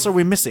 What else are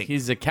we missing?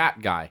 He's a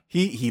cat guy.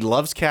 He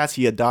loves cats.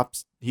 He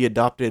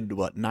adopted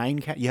what, 9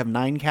 cats? You have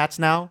 9 cats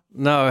now?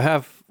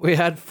 No, we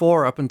had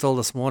 4 up until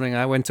this morning.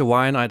 I went to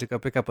Waianae to go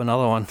pick up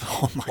another one.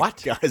 Oh my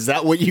God. Is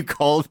that what you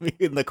called me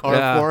in the car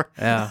yeah, for?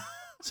 Yeah.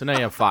 So now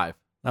you have 5.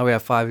 Now we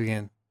have 5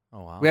 again.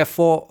 Oh, wow. We have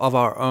 4 of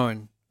our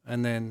own,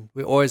 and then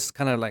we always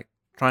kind of like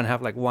try and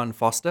have like one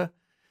foster.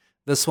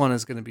 This one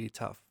is going to be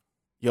tough.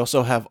 You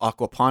also have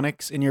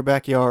aquaponics in your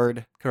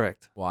backyard.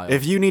 Correct. Wild.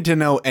 If you need to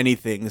know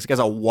anything, this guy's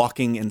a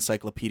walking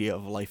encyclopedia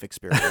of life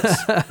experience.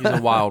 He's a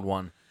wild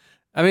one.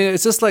 I mean,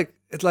 it's just like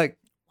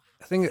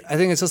I think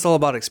it's just all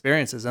about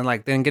experiences and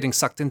like then getting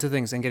sucked into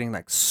things and getting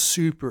like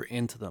super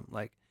into them.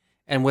 Like,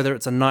 and whether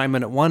it's a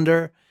 9-minute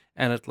wonder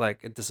and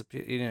it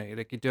disappears, you know,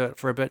 like you do it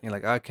for a bit and you're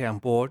like, okay, I'm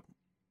bored,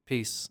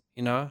 peace,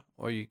 you know,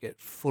 or you get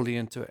fully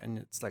into it and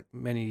it's like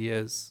many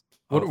years.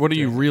 What are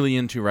you really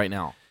into right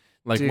now?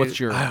 Like, Dude, what's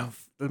your...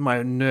 my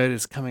nerd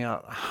is coming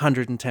out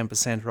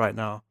 110% right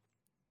now.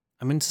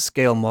 I'm into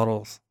scale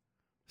models.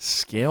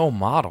 Scale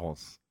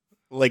models?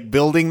 Like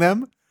building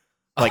them?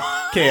 Like,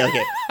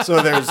 okay.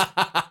 So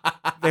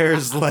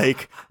there's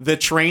like the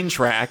train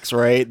tracks,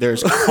 right?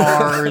 There's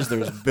cars,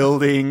 there's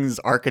buildings,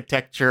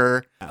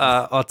 architecture,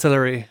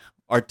 Artillery.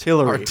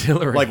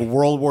 artillery. Like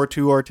World War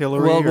II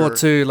artillery. World War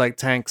II, like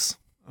tanks.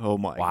 Oh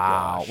my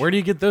Wow. gosh. Where do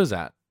you get those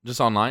at? Just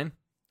online?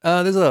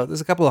 There's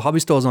a couple of hobby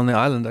stores on the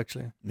island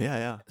actually.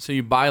 Yeah. So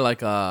you buy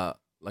like a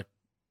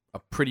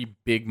pretty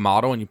big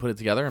model and you put it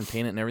together and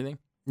paint it and everything?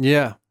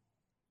 Yeah.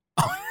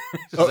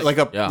 Like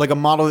a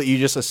model that you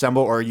just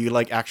assemble, or are you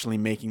like actually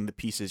making the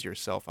pieces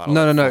yourself out of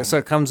No. foam? So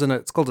it comes in.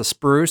 It's called a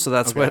sprue. So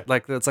that's Okay. what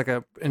like it's like a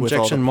all the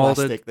injection molded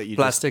plastic that you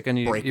plastic, just and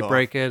you break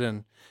break it,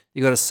 and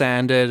you got to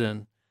sand it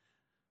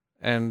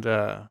and glue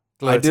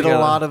I it did together. a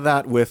lot of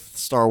that with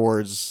Star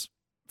Wars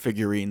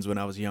figurines when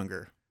I was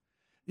younger.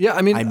 Yeah,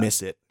 I mean, I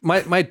miss it.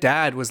 my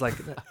dad was like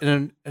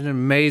an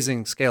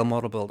amazing scale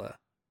model builder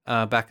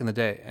back in the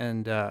day,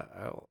 and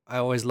I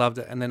always loved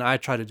it. And then I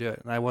tried to do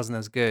it, and I wasn't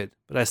as good,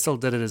 but I still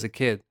did it as a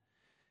kid.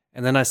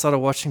 And then I started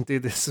watching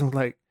some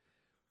like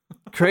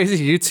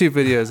crazy YouTube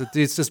videos of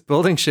dudes just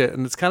building shit,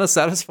 and it's kind of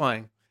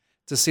satisfying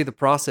to see the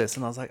process.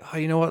 And I was like, oh,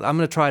 you know what? I'm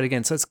gonna try it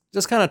again. So it's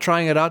just kind of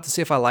trying it out to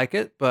see if I like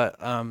it, but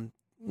I'm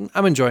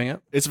enjoying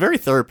it. It's very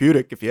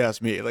therapeutic, if you ask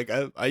me. Like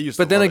I used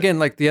to. But then love it. again,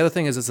 like the other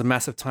thing is it's a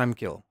massive time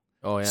kill.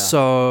 Oh, yeah.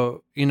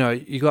 So, you know,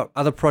 you got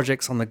other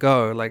projects on the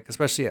go, like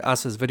especially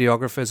us as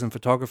videographers and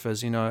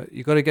photographers, you know,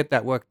 you got to get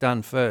that work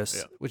done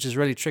first, which is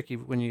really tricky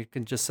when you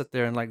can just sit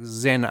there and like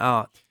zen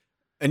out.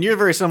 And you're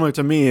very similar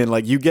to me, and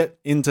like you get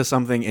into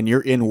something and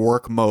you're in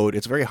work mode.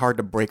 It's very hard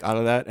to break out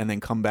of that and then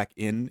come back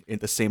in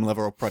the same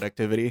level of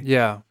productivity.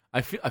 Yeah.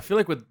 I feel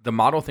like with the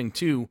model thing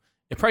too,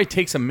 it probably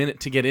takes a minute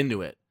to get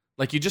into it.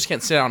 Like you just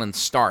can't sit down and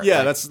start. Yeah,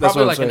 Like, that's probably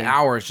what I'm like an saying.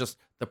 hour is just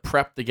the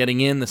prep, the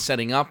getting in, the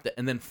setting up,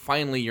 and then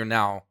finally you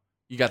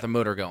got the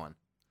motor going.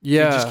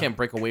 Yeah. You just can't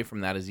break away from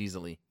that as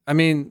easily. I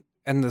mean,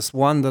 and this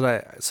one that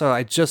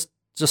I just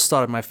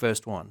started my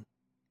first one,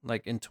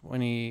 like in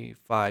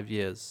 25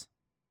 years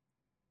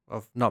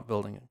of not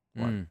building it.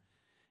 One.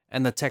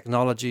 and the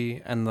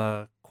technology and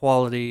the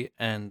quality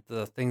and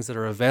the things that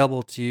are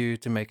available to you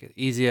to make it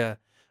easier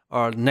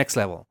are next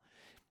level.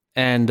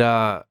 And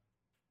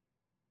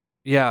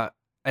yeah,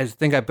 I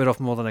think I bit off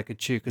more than I could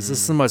chew because this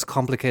is the most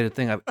complicated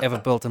thing I've ever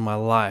built in my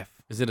life.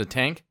 Is it a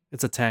tank?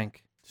 It's a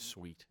tank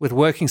Sweet. with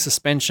working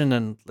suspension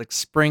and like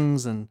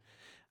springs, and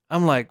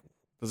I'm like,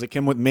 Does it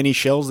come with mini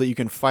shells that you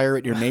can fire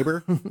at your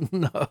neighbor?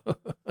 no.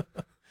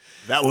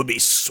 That would be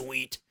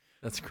sweet.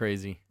 That's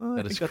crazy. I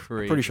That is think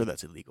crazy. I'm pretty sure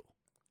that's illegal.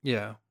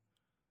 Yeah.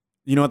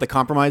 You know what the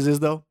compromise is,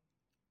 though?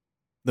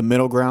 The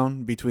middle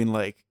ground between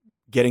like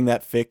getting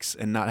that fix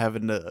and not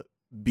having to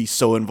be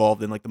so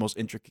involved in like the most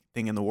intricate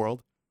thing in the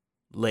world.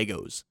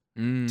 Legos.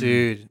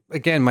 Dude,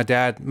 again, my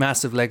dad,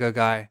 massive Lego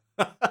guy.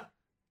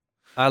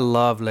 I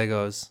love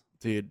Legos.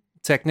 Dude,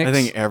 Technics. I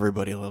think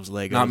everybody loves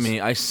Legos. Not me.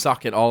 I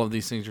suck at all of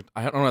these things.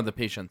 I don't have the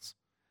patience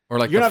or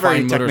like You're the not very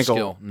fine motor technical.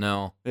 skill.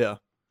 No. Yeah.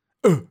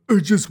 I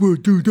just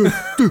want to do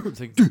that. It's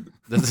like,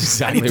 that's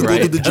exactly To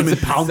right. go to the gym and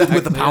That's pound it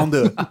with a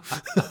pounder.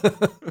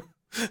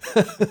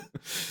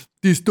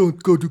 These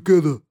don't go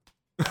together.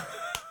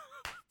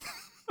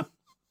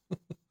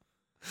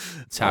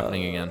 It's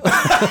happening again.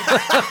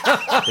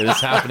 It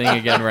is happening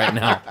again right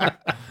now.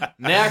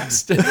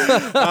 Next.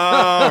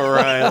 All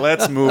right,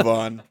 let's move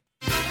on.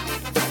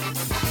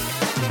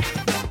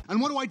 And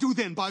what do I do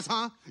then, Buzz,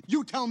 huh?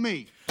 You tell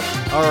me.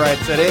 All right,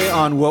 today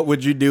on What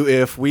Would You Do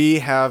If, we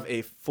have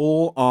a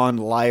full-on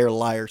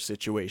liar-liar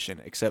situation,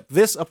 except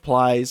this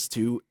applies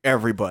to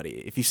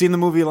everybody. If you've seen the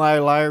movie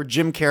Liar Liar,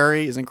 Jim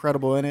Carrey is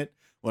incredible in it,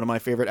 one of my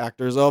favorite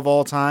actors of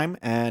all time,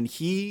 and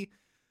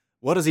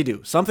what does he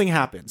do? Something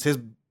happens. His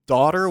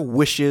daughter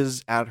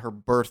wishes at her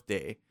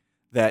birthday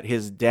that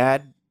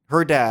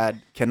her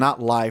dad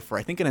cannot lie for,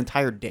 I think, an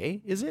entire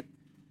day, is it?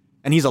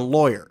 And he's a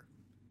lawyer,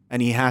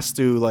 and he has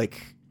to,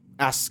 like,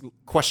 ask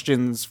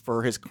questions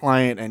for his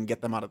client and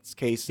get them out of this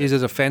case. He's a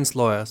defense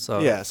lawyer, so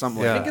Yeah,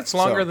 something I like think that. it's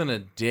longer So- than a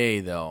day,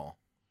 though.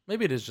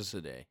 Maybe it is just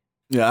a day.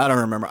 Yeah, I don't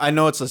remember. I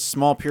know it's a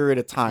small period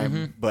of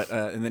time, but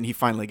and then he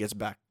finally gets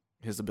back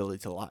his ability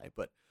to lie.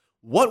 But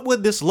what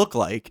would this look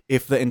like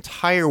if the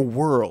entire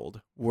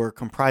world were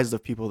comprised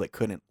of people that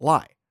couldn't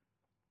lie?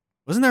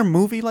 Wasn't there a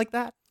movie like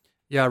that?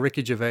 yeah,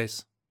 Ricky Gervais.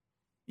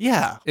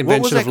 Yeah. What was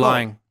Invention that of called?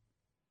 lying.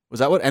 Was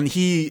that what? And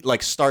he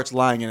like starts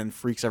lying and then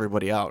freaks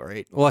everybody out,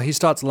 right? Well, he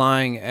starts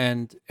lying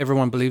and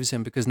everyone believes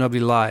him because nobody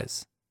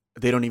lies.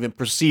 They don't even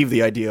perceive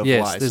the idea of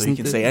Yes, lies, there's so he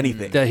can say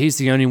anything. That he's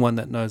the only one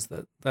that knows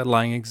that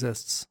lying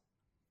exists.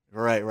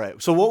 Right.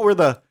 So what were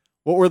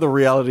the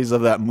realities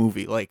of that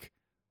movie? Like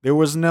there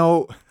was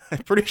no I'm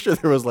pretty sure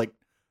there was like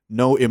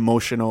no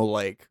emotional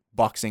like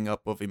boxing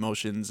up of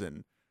emotions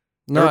and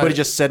everybody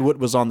just said what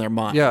was on their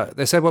mind. Yeah,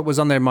 they said what was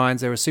on their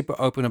minds. They were super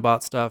open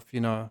about stuff,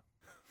 you know.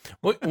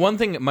 Well, one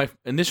thing, my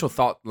initial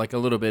thought, like a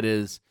little bit,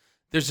 is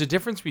there's a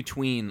difference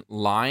between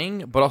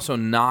lying, but also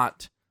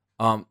not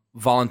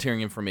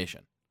volunteering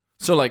information.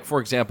 So, like for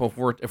example,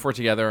 if we're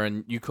together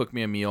and you cook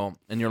me a meal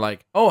and you're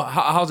like, "Oh,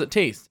 how's it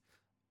taste?"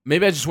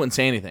 Maybe I just wouldn't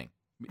say anything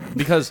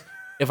because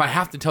if I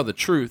have to tell the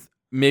truth,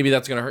 maybe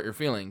that's going to hurt your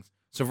feelings.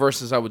 So,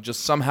 versus I would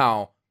just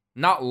somehow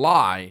not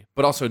lie,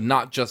 but also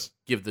not just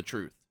give the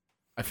truth.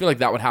 I feel like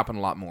that would happen a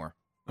lot more.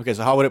 Okay,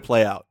 so how would it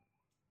play out?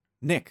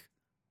 Nick,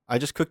 I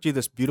just cooked you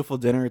this beautiful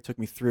dinner. It took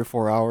me 3 or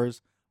 4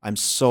 hours. I'm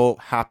so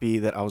happy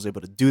that I was able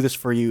to do this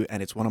for you,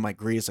 and it's one of my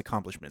greatest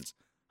accomplishments.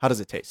 How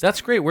does it taste?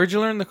 That's great. Where'd you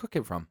learn to cook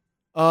it from?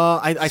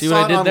 I See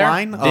saw what I it did there?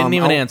 online. Didn't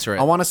even answer it.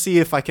 I want to see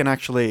if I can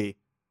actually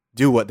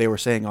do what they were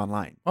saying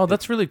online. Oh,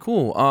 that's really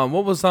cool.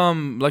 What was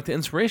like the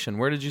inspiration?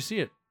 Where did you see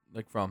it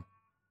like from?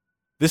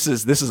 This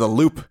is a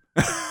loop.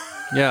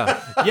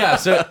 Yeah. Yeah,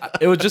 so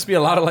it would just be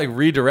a lot of like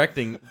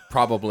redirecting,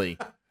 probably.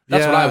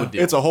 That's what I would do.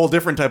 It's a whole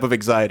different type of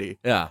anxiety.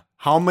 Yeah.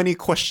 How many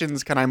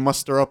questions can I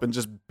muster up and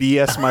just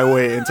BS my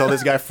way until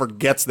this guy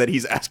forgets that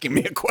he's asking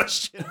me a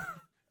question?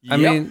 I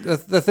mean,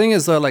 the thing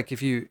is though, like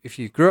if you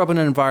grew up in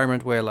an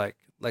environment where like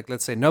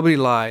let's say nobody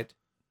lied,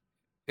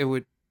 it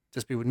would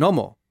just be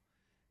normal.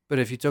 But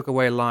if you took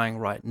away lying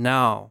right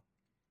now,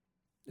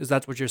 is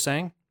that what you're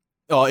saying?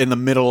 Oh, in the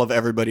middle of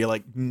everybody,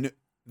 like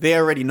they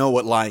already know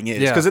what lying is.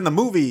 Yeah. Because in the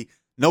movie,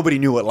 nobody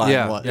knew what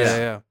lying was.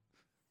 Yeah.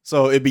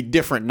 So it'd be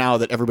different now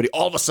that everybody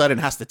all of a sudden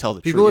has to tell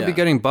the People truth. would be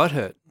getting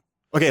butthurt.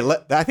 Okay,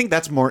 I think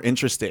that's more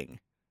interesting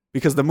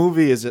because the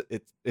movie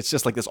it's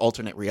just like this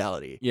alternate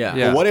reality. Yeah.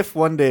 Yeah. But what if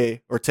one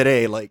day or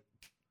today, like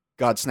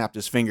God snapped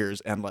his fingers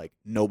and like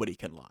nobody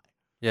can lie,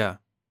 Yeah.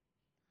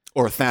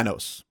 or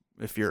Thanos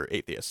if you're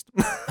atheist.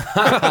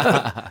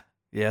 Yeah,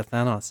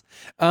 Thanos.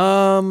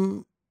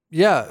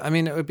 Yeah, I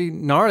mean, it would be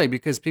gnarly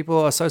because people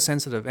are so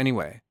sensitive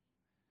anyway.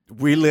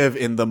 We live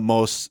in the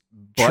most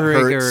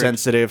Triggered. butthurt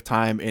sensitive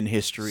time in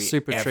history.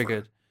 Super ever.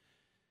 triggered.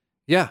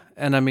 Yeah,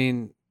 and I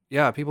mean,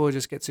 yeah, people would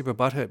just get super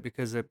butthurt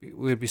because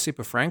we'd be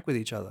super frank with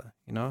each other,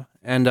 you know?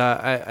 And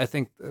I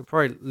think it'd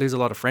probably lose a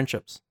lot of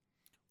friendships.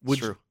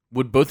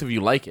 Would both of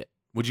you like it?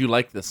 Would you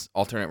like this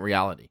alternate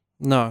reality?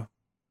 No.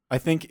 I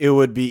think it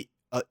would be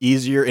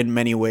easier in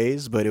many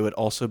ways, but it would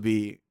also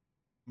be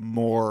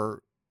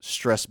more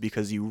stressed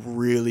because you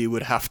really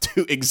would have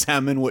to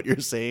examine what you're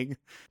saying.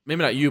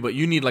 Maybe not you, but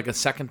you need like a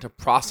second to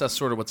process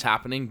sort of what's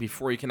happening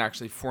before you can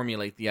actually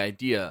formulate the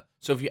idea.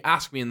 So if you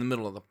ask me in the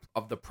middle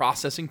of the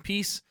processing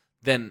piece,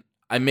 then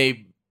I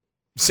may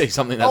say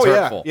something that's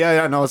hurtful.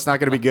 Yeah. No, it's not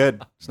going to be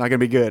good. It's not going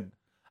to be good.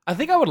 I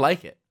think I would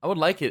like it. I would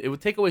like it. It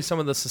would take away some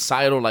of the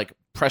societal like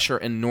pressure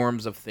and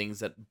norms of things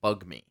that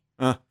bug me.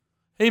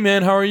 Hey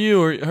man, how are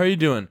you? Or how are you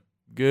doing?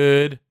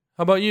 Good.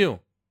 How about you?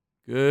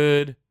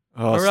 Good.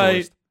 All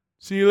right.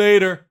 See you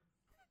later.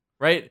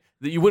 Right?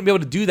 That you wouldn't be able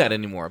to do that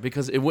anymore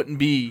because it wouldn't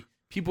be.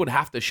 People would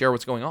have to share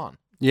what's going on.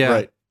 Yeah.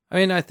 Right. I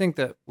mean, I think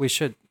that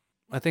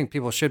I think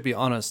people should be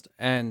honest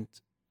and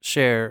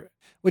share,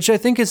 which I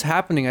think is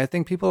happening. I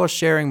think people are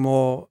sharing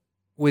more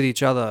with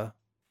each other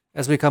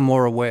as we become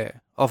more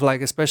aware of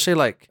like, especially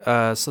like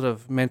sort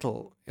of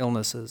mental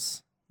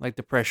illnesses, like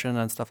depression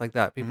and stuff like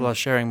that. People are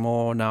sharing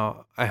more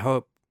now. I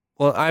hope.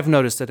 Well, I've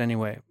noticed it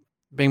anyway,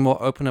 being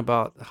more open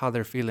about how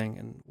they're feeling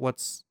and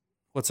what's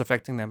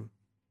affecting them.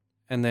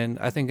 And then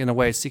I think in a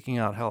way seeking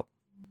out help.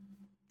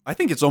 I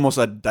think it's almost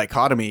a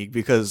dichotomy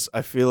because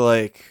I feel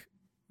like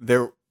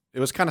it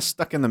was kind of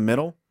stuck in the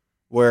middle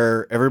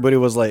where everybody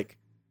was like,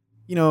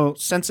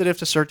 sensitive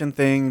to certain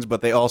things,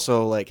 but they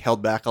also like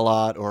held back a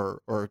lot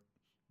or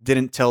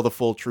didn't tell the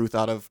full truth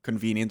out of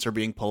convenience or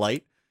being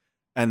polite.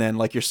 And then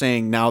like you're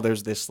saying, now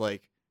there's this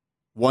like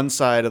one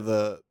side of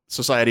the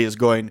society is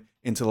going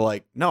into the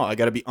like, no, I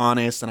got to be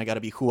honest and I got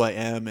to be who I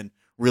am and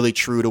really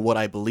true to what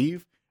I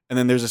believe. And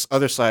then there's this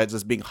other side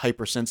that's being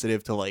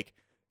hypersensitive to like,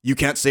 you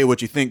can't say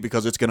what you think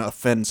because it's going to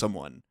offend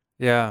someone.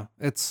 Yeah,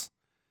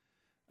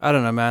 I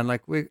don't know, man.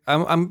 Like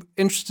I'm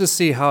interested to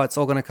see how it's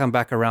all going to come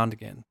back around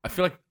again. I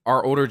feel like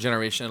our older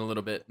generation a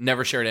little bit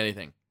never shared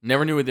anything,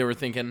 never knew what they were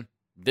thinking,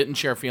 didn't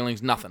share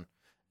feelings, nothing.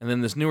 And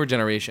then this newer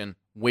generation,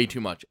 way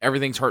too much.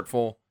 Everything's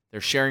hurtful.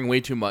 They're sharing way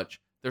too much.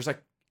 There's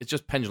like, it's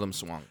just pendulum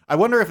swung. I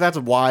wonder if that's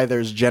why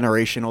there's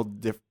generational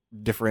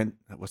different,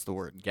 what's the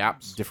word?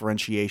 Gaps?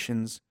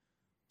 Differentiations.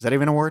 Is that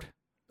even a word?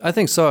 I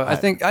think so. I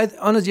think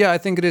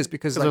it is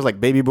because there's like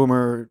baby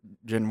boomer,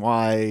 Gen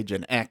Y,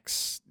 Gen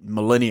X,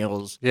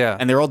 millennials. Yeah.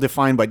 And they're all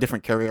defined by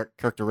different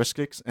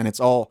characteristics. And it's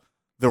all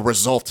the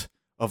result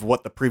of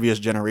what the previous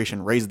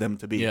generation raised them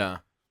to be. Yeah.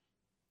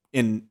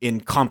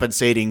 In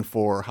compensating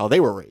for how they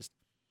were raised.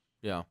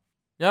 Yeah.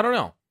 Yeah, I don't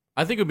know.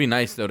 I think it would be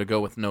nice though to go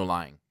with no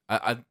lying.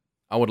 I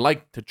would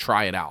like to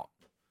try it out.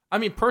 I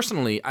mean,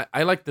 personally,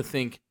 I like to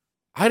think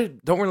I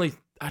don't want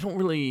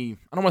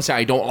to say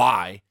I don't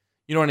lie.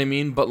 You know what I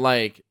mean? But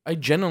like, I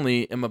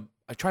generally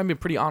I try and be a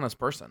pretty honest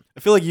person.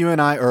 I feel like you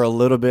and I are a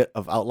little bit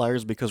of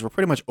outliers because we're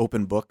pretty much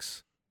open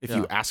books if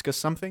you ask us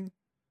something.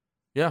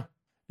 Yeah.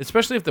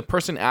 Especially if the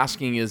person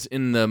asking is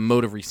in the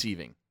mode of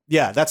receiving.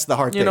 Yeah, that's the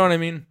hard thing. You know what I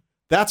mean?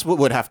 That's what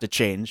would have to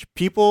change.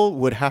 People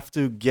would have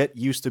to get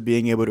used to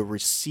being able to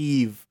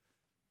receive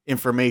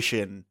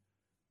information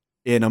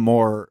in a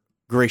more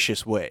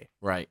gracious way.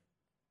 Right.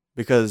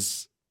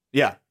 Because,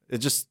 yeah,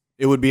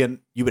 it would be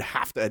you would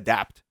have to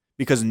adapt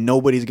because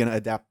nobody's going to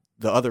adapt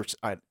the other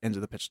side ends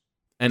of the pitch.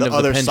 End the of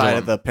other the side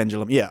of the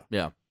pendulum. Yeah.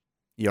 Yeah.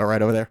 You all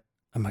right over there?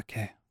 I'm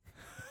okay.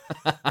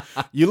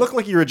 You look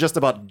like you were just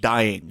about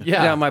dying.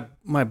 Yeah.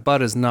 My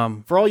butt is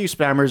numb. For all you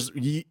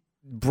spammers,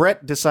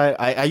 Bret decided.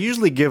 I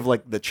usually give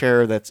like the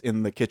chair that's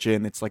in the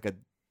kitchen. It's like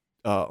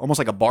almost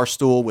like a bar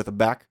stool with a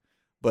back,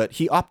 but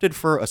he opted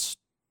for a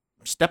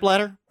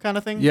stepladder kind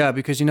of thing. Yeah,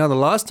 because the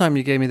last time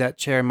you gave me that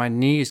chair, my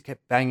knees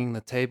kept banging the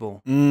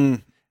table.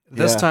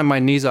 This Yeah. time my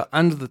knees are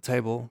under the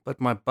table, but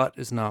my butt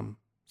is numb.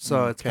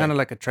 So it's kind of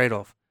like a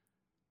trade-off.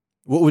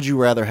 What would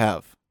you rather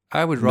have?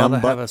 I would Numb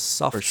rather butt have a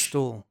soft or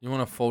stool. You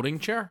want a folding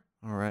chair?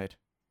 All right,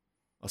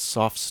 a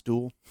soft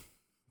stool.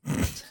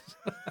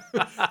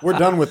 We're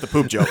done with the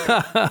poop joke.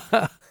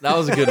 That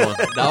was a good one.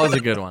 That was a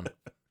good one.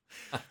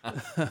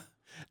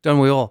 Don't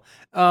we all?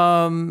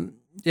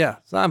 Yeah,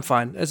 so I'm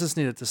fine. I just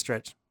needed to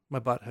stretch. My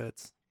butt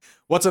hurts.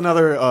 What's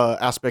another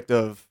aspect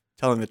of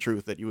telling the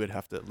truth that you would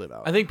have to live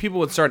out? I think people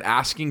would start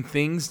asking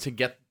things to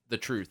get the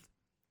truth,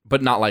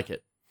 but not like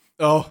it.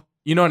 Oh,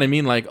 You know what I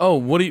mean? Like, oh,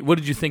 what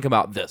did you think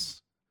about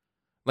this?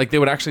 Like they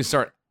would actually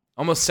start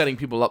almost setting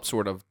people up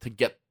sort of to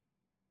get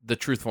the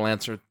truthful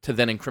answer to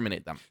then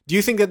incriminate them. do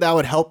you think that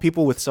would help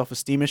people with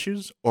self-esteem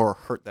issues or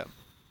hurt them?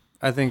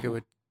 I think it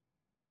would.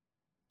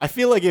 I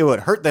feel like it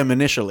would hurt them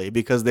initially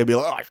because they'd be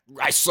like, "Oh,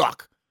 I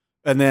suck,"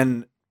 and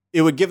then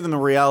it would give them the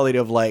reality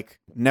of like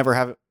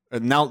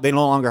now they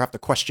no longer have to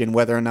question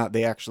whether or not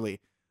they actually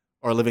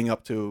are living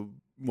up to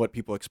what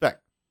people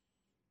expect.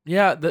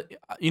 Yeah,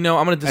 I'm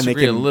going to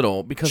disagree a can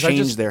little because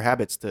Change their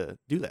habits to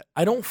do that.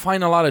 I don't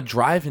find a lot of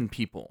drive in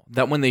people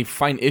that when they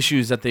find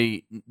issues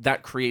that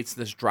creates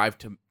this drive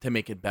to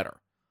make it better.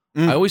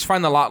 I always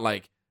find a lot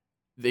like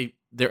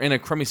they're in a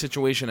crummy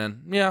situation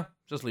and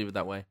just leave it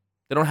that way.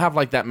 They don't have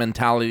like that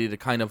mentality to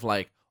kind of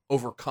like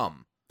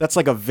overcome. That's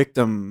like a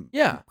victim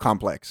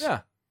complex.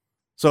 Yeah.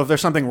 So if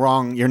there's something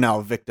wrong, you're now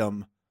a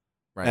victim,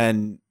 Right.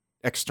 and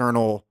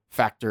external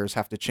factors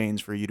have to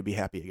change for you to be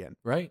happy again.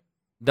 Right.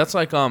 That's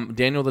like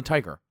Daniel the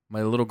Tiger.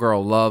 My little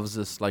girl loves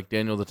this like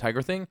Daniel the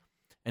Tiger thing.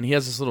 And he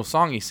has this little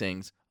song he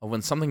sings of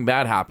when something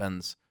bad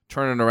happens,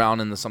 turn it around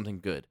into something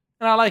good.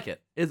 And I like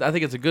it. I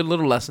think it's a good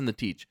little lesson to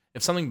teach.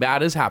 If something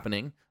bad is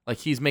happening, like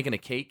he's making a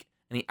cake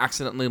and he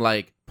accidentally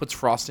like puts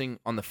frosting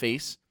on the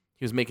face.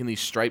 He was making these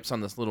stripes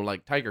on this little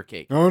like tiger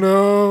cake. Oh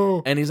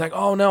no. And he's like,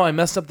 oh no, I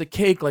messed up the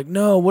cake. Like,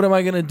 no, what am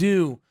I going to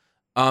do?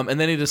 And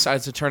then he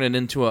decides to turn it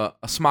into a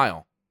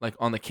smile, like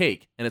on the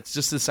cake. And it's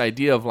just this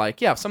idea of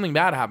like, yeah, if something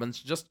bad happens,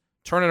 just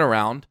turn it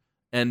around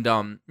and,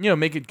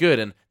 make it good.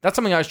 And that's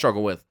something I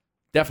struggle with,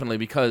 definitely,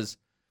 because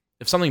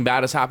if something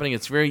bad is happening,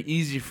 it's very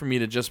easy for me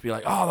to just be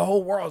like, oh, the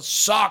whole world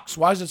sucks.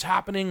 Why is this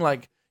happening?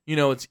 Like,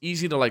 it's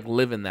easy to like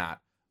live in that.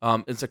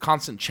 It's a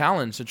constant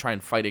challenge to try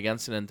and fight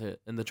against it and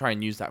to try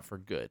and use that for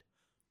good.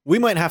 We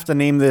might have to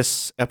name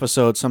this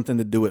episode something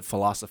to do with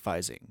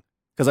philosophizing,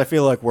 because I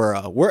feel like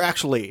we're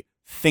actually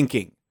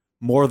thinking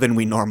more than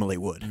we normally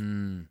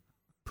would.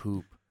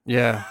 Poop.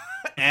 Yeah.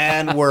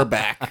 And we're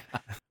back.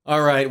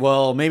 All right.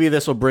 Well, maybe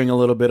this will bring a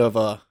little bit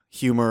of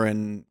humor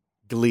and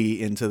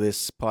glee into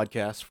this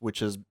podcast, which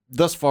has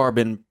thus far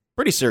been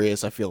pretty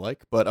serious, I feel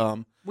like. But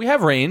we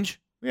have range.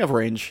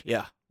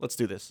 Yeah. Let's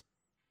do this.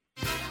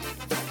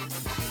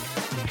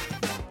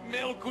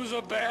 Milk was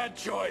a bad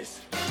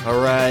choice. All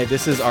right,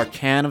 this is our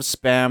can of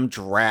spam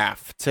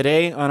draft.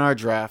 Today on our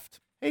draft,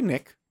 hey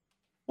Nick,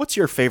 what's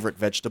your favorite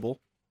vegetable?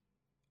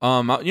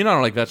 I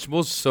don't like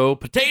vegetables, so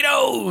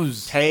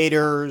potatoes.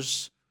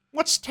 Taters.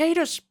 What's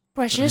taters,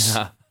 precious?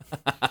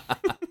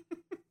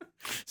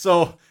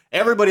 So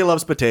everybody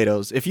loves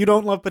potatoes. If you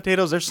don't love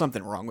potatoes, there's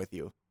something wrong with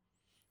you.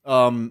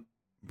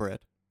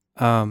 Bret.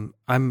 I'm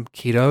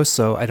keto,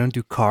 so I don't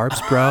do carbs,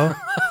 bro.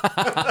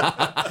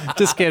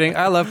 Just kidding.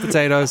 I love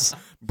potatoes.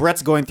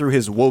 Bret's going through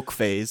his woke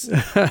phase.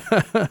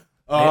 I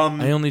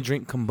only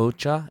drink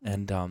kombucha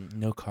and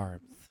no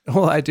carbs.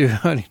 Well, I do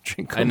only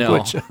drink kombucha. I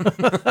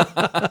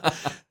know.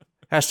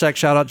 Hashtag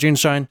shout out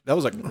Juneshine. That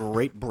was a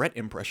great Bret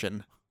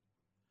impression.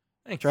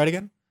 Hey, try it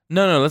again.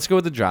 No, let's go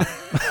with the draft.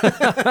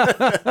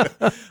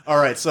 All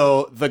right,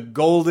 so the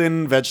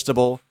golden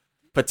vegetable,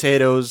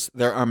 potatoes.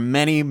 There are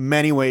many,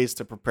 many ways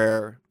to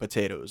prepare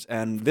potatoes.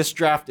 And this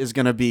draft is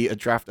going to be a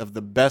draft of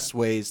the best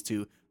ways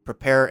to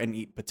prepare and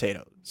eat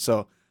potatoes.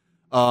 So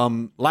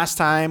last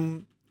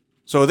time,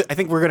 I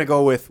think we're going to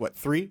go with,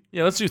 3?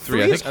 Yeah, let's do 3.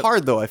 Three I is think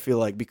hard, though, I feel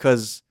like,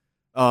 because...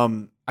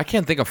 I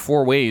can't think of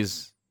 4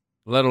 ways,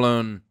 let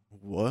alone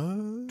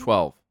What?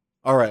 12.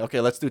 All right,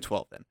 okay, let's do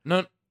 12 then.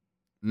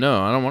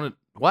 No, I don't want to.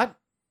 What?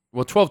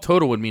 Well, 12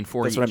 total would mean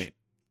 4 That's each. what I mean.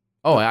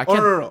 Oh, I can't.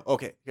 No.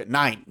 Okay,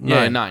 9.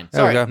 Yeah, 9.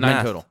 There we Sorry, go.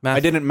 9 total. Math. I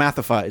didn't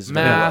mathifize.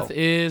 very Math well.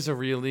 is a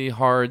really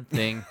hard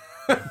thing.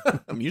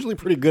 I'm usually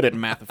pretty good at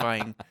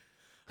mathifying.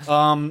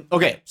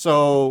 Okay,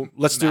 so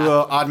let's do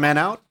odd man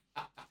out.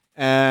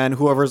 And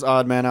whoever's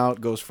odd man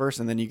out goes first,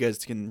 and then you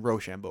guys can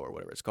Rochambeau or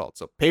whatever it's called.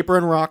 So paper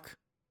and rock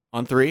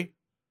on 3.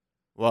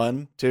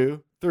 1,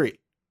 2, 3.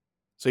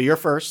 So you're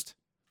first.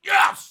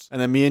 Yes! And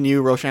then me and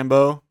you,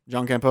 Rochambeau,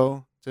 Jean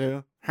Campeau,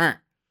 2.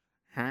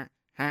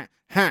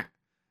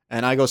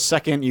 And I go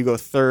second, you go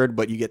third,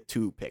 but you get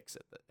 2 picks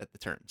at the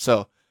turn.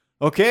 So,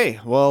 okay,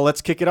 well,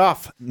 let's kick it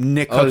off.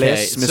 Nicholas,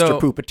 Okay, Mr. so-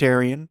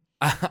 Poopitarian.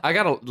 I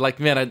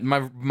gotta,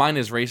 my mind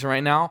is racing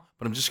right now,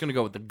 but I'm just gonna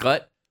go with the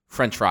gut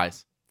French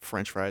fries.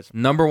 French fries.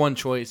 Number 1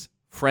 choice,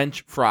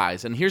 French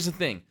fries. And here's the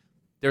thing.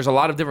 There's a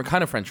lot of different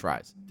kind of French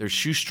fries. There's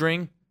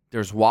shoestring,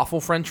 there's waffle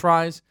French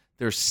fries,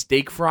 there's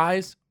steak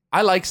fries.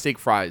 I like steak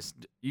fries.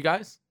 You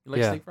guys? You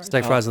like steak fries?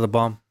 Steak fries are the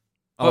bomb.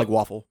 I like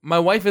waffle. My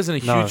wife isn't a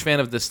huge No. fan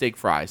of the steak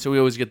fry, so we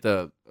always get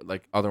the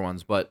other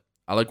ones, but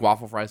I like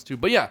waffle fries too.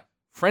 But yeah,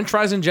 French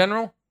fries in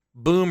general,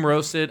 boom,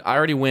 roasted. I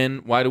already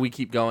win. Why do we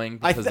keep going?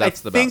 Because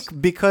that's the think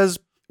best. because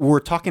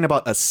we're talking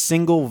about a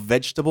single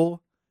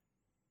vegetable,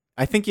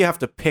 I think you have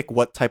to pick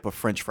what type of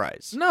French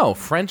fries. No,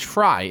 French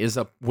fry is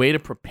a way to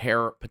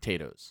prepare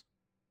potatoes.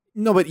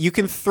 No, but you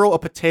can throw a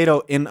potato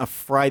in a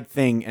fried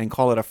thing and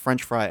call it a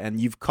French fry, and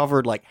you've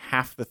covered like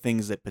half the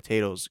things that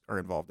potatoes are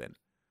involved in.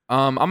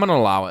 I'm gonna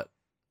allow it.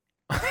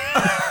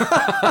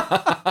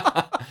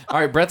 All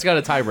right, Brett's got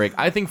a tie break.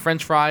 I think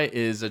French fry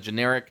is a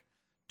generic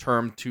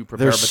term to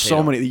prepare There's a potato.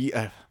 so many.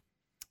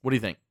 What do you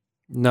think?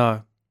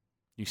 No.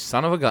 You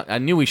son of a gun. I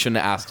knew we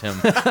shouldn't have asked him.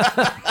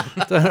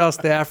 Don't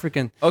ask the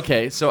African.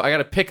 Okay, so I got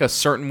to pick a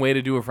certain way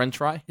to do a French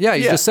fry? Yeah,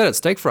 you Yeah. just said it.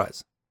 Steak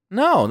fries.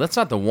 No, that's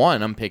not the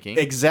one I'm picking.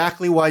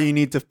 Exactly why you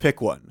need to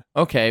pick one.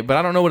 Okay, but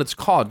I don't know what it's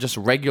called. Just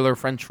regular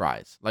French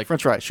fries. Like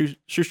French fry,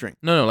 shoestring.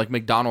 No, like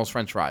McDonald's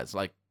French fries.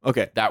 Like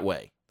Okay. that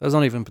way. Those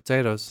aren't even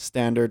potatoes.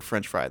 Standard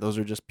French fry. Those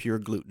are just pure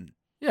gluten.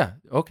 Yeah,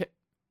 okay.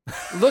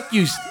 Look,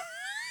 you...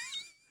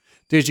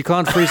 Dude, you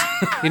can't freeze.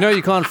 You know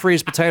you can't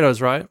freeze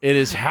potatoes, right? It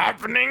is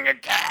happening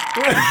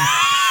again.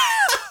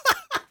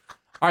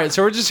 All right,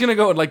 so we're just going to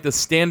go with like the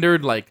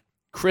standard, like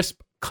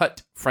crisp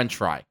cut French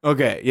fry.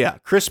 Okay, yeah.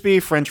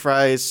 Crispy French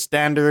fries,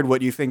 standard,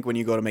 what you think when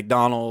you go to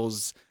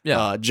McDonald's,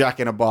 Yeah.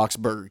 Jack in a Box,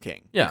 Burger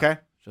King. Yeah. Okay?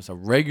 Just a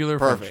regular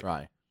French Perfect. fry.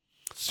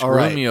 All Screw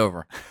right. me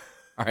over.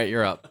 All right,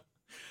 you're up.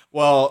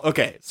 Well,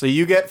 okay, so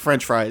you get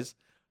French fries.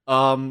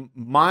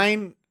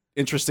 Mine,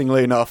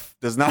 interestingly enough,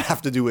 does not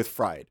have to do with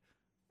fried.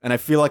 and I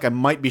feel like I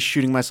might be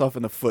shooting myself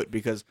in the foot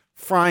because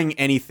frying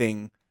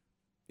anything.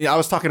 I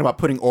was talking about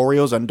putting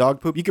Oreos on dog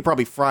poop. You could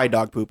probably fry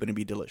dog poop and it'd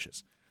be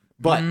delicious.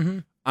 But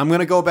I'm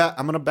gonna go back.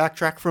 I'm gonna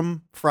backtrack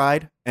from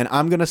fried, and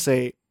I'm gonna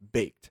say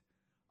baked.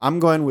 I'm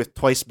going with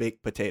twice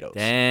baked potatoes.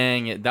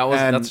 Dang it,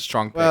 that's a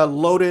strong pick.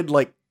 Loaded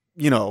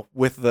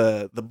with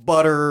the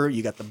butter.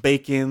 You got the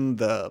bacon.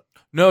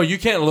 No, you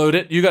can't load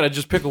it. You got to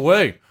just pick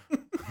away.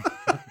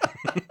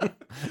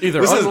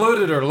 Either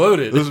unloaded or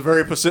loaded. This is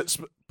very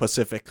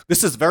Pacific.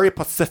 This is very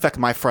Pacific,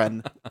 my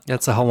friend.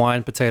 That's a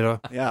Hawaiian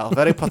potato. Yeah,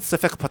 very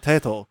Pacific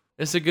potato.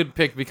 It's a good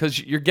pick because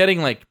you're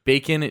getting like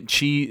bacon and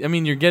cheese. I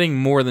mean, you're getting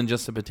more than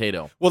just a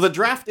potato. Well, the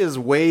draft is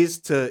ways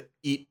to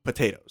eat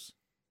potatoes,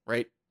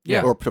 right?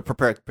 Yeah. Or to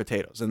prepare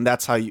potatoes, and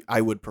that's how I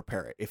would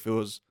prepare it if it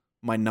was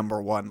my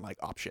number one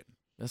option.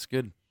 That's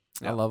good.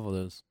 Yeah. I love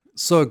those.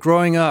 So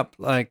growing up,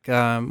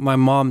 my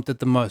mom did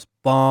the most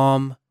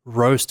bomb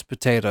roast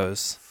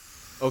potatoes.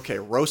 Okay,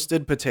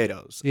 roasted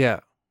potatoes.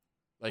 Yeah.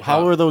 Like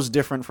How are those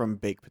different from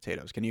baked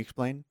potatoes? Can you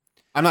explain?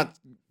 I'm not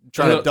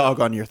trying to dog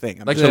on your thing.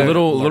 I'm like just the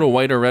learning. little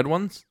white or red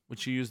ones?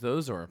 Would you use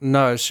those or?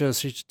 No, she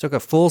took a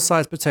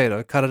full-size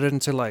potato, cut it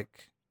into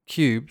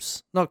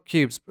cubes. Not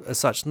cubes as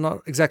such,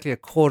 not exactly a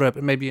quarter,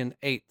 but maybe an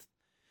eighth.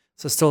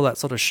 So still that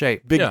sort of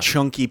shape. Big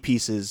chunky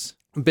pieces.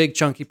 Big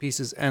chunky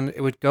pieces, and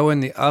it would go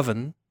in the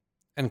oven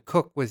and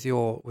cook with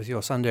your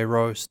Sunday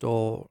roast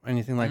or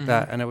anything like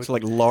that. And it would So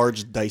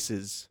large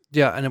dices.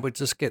 Yeah, and it would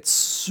just get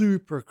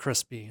super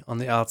crispy on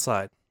the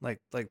outside, like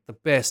the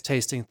best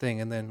tasting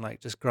thing, and then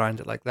just grind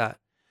it like that.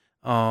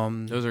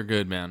 Those are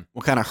good, man.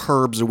 What kind of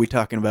herbs are we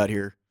talking about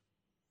here?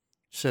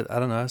 Shit, I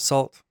don't know,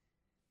 salt,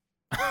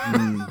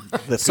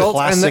 The Salt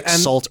classic and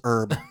salt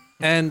herb.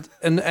 and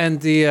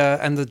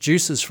the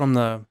juices from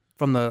the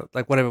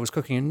whatever was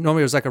cooking.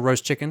 Normally it was like a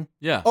roast chicken.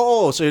 Yeah.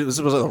 Oh, so this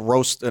was a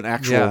roast, an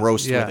actual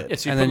roast yeah. with it. Yeah,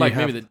 so you And put then you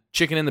maybe have- the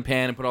chicken in the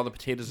pan and put all the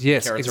potatoes and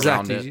Yes, carrots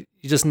exactly. around it.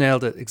 You just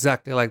nailed it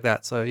exactly like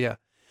that. So yeah,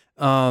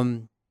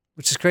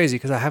 which is crazy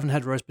because I haven't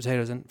had roast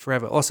potatoes in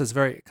forever. Also, it's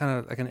very kind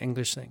of like an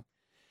English thing.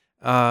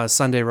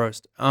 Sunday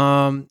roast.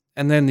 And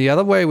then the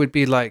other way would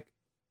be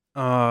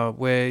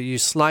where you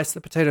slice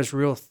the potatoes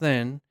real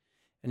thin,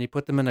 and you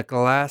put them in a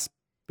glass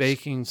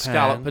baking pan.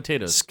 Scallop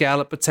potatoes.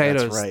 Scallop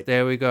potatoes. That's right.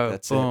 There we go.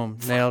 That's Boom.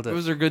 Nailed it.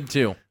 Those are good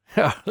too.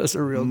 That's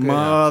a real good.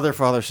 Mother,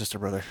 father, sister,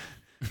 brother.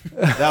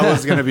 That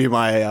was going to be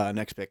my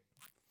next pick.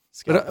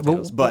 Scalloped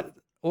potatoes, but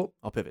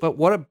I'll pivot. But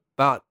what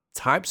about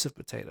types of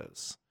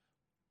potatoes?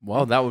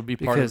 Well, that would be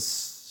part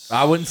Because of.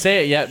 I wouldn't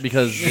say it yet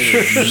because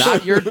it is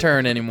not your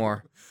turn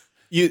anymore.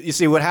 You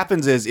see, what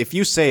happens is if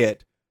you say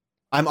it,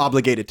 I'm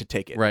obligated to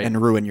take it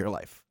and ruin your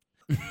life.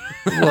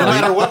 No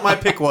matter what my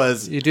pick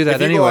was, you do that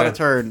if you anyway. go out of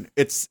turn,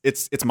 it's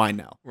mine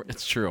now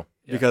It's true.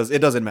 because it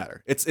doesn't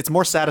matter. It's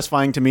more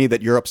satisfying to me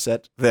that you're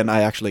upset than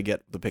I actually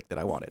get the pick that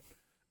I wanted.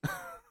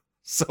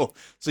 So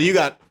you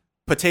got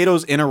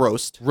potatoes in a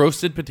roast.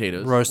 Roasted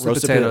potatoes. roasted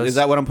potatoes. Is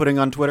that what I'm putting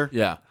on Twitter?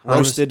 Yeah.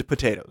 Roasted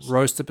potatoes.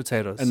 Roasted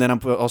potatoes. And then I'm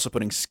also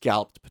putting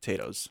scalloped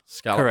potatoes.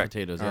 Scalloped Correct.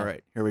 potatoes. Yeah. All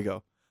right, here we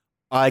go.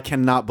 I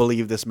cannot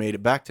believe this made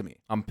it back to me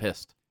I'm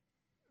pissed.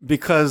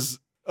 because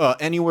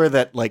anywhere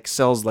that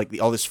sells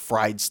all this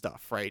fried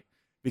stuff, right?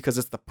 Because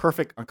it's the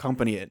perfect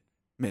accompaniment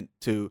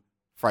to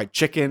fried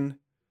chicken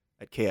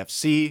at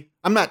KFC.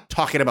 I'm not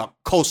talking about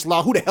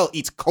coleslaw. Who the hell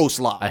eats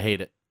coleslaw? I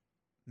hate it.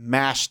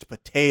 Mashed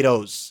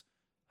potatoes,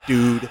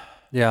 dude.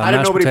 yeah, I don't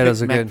mashed know.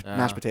 potatoes are good.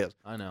 Mashed potatoes.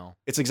 I know.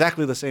 It's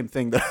exactly the same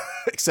thing,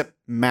 except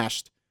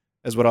mashed,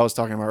 as what I was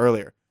talking about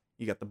earlier.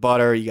 You got the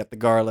butter, you got the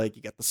garlic,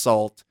 you got the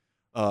salt,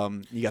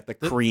 you got the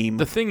cream.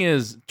 The thing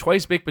is,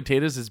 twice baked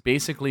potatoes is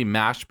basically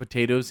mashed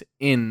potatoes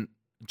in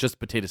just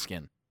potato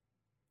skin.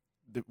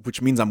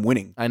 which means I'm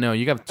winning. I know.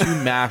 You got two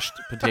mashed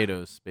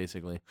potatoes,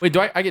 basically. Wait,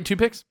 do I get two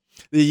picks?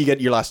 You get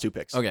your last two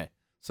picks. Okay.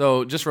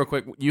 So just real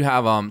quick, you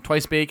have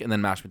twice baked and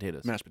then mashed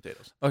potatoes. Mashed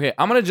potatoes. Okay,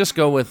 I'm gonna just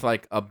go with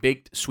a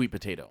baked sweet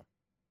potato,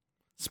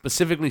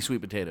 specifically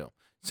sweet potato.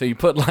 So you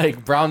put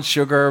brown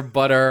sugar,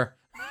 butter.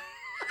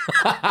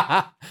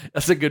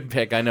 That's a good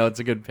pick. I know it's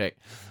a good pick.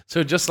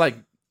 So just like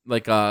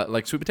sweet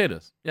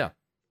potatoes. Yeah,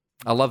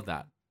 I love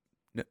that.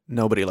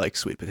 Nobody likes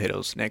sweet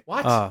potatoes, Nick.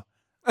 What?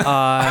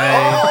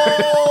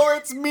 Oh,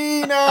 it's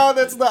me now.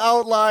 That's the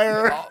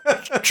outlier.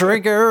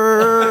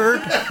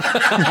 Triggered.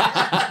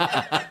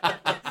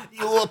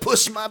 You will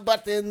push my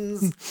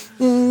buttons.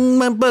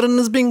 My button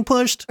is being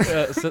pushed.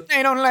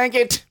 I don't like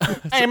it.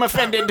 I am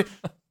offended.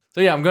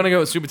 So yeah, I'm gonna go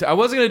with sweet potato. I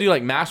wasn't gonna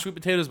do mashed sweet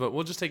potatoes, but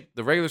we'll just take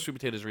the regular sweet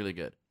potato is really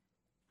good.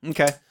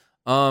 Okay.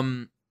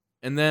 And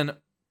then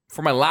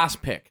for my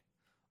last pick,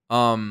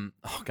 oh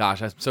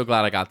gosh, I'm so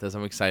glad I got this.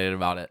 I'm excited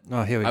about it.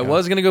 Oh, here we go. I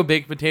was gonna go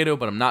baked potato,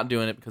 but I'm not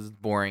doing it because it's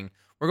boring.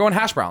 We're going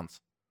hash browns.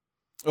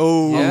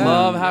 Oh, I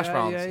love hash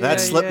browns. That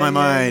slipped my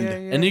mind.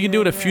 And you can do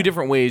it a few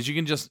different ways. You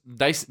can just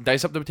dice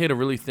up the potato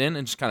really thin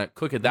and just kind of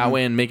cook it that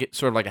way and make it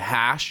sort of like a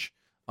hash.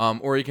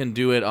 Or you can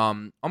do it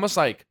almost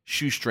like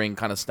shoestring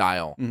kind of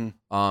style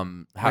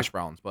hash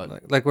browns.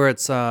 But like where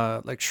it's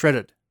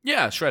shredded.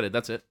 yeah, shredded.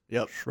 That's it.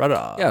 Yep.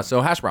 Shredder. Yeah,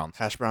 so hash browns.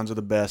 Hash browns are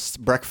the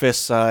best.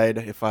 Breakfast side,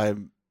 if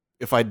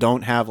I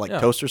don't have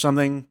toast or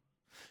something,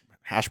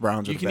 hash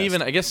browns. Are You the can best.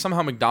 even, I guess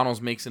somehow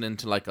McDonald's makes it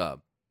into like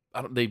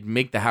they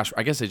make the hash.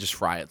 I guess they just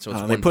fry it, so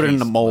it's they one put it in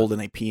a piece, mold but-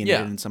 and they pee in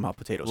Yeah. it, and somehow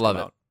potatoes Love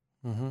come it. out.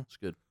 Mm-hmm. It's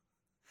good.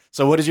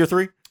 So what is your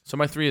 3? So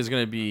my 3 is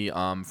going to be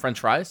French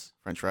fries,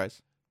 French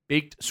fries.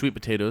 baked sweet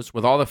potatoes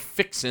with all the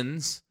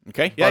fixins,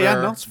 Okay. Yeah,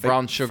 Butter, no, it's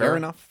brown sugar. Fair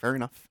enough. Fair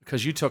enough.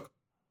 because you took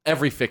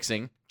every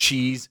fixing,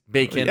 cheese,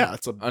 bacon, Yeah,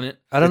 it's a onion,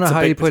 I don't know It's a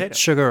how you baked put potato.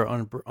 sugar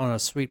on a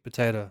sweet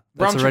potato.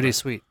 Brown That's already sugar.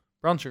 sweet.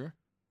 brown sugar.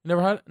 You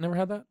never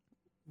had that?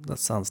 That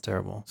sounds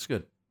terrible. It's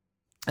good.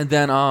 And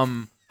then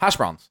hash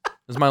browns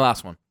is my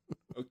last one.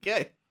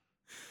 Okay.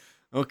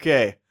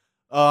 Okay.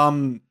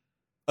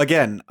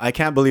 Again, I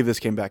can't believe this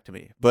came back to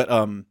me. But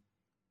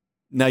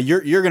now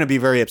you're gonna be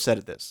very upset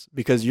at this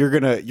because you're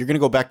gonna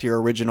go back to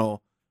your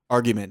original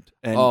argument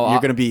and Oh,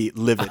 you're gonna be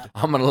livid.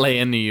 I'm gonna lay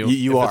into you.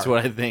 You if That's are.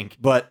 what I think.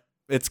 But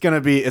it's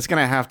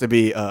gonna have to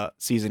be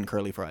seasoned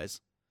curly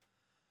fries.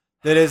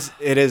 It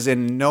is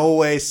in no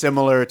way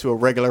similar to a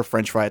regular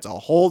French fry. It's a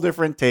whole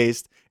different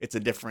taste. It's a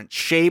different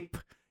shape.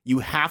 You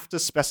have to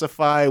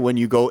specify when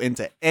you go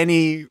into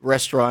any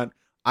restaurant,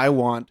 I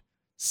want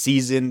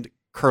seasoned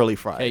curly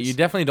fries. Okay, you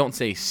definitely don't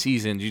say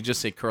seasoned. You just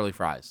say curly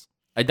fries.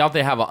 I doubt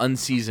they have an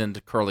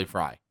unseasoned curly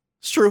fry.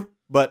 It's true,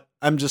 but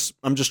I'm just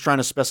trying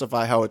to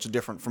specify how it's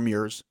different from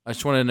yours. I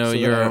just want to know So that I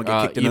you're don't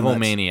get kicked in the evil nuts.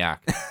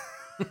 maniac.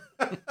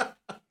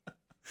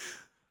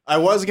 I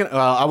was gonna.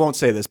 I won't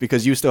say this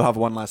because you still have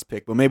one last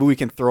pick, but maybe we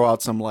can throw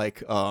out some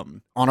like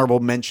honorable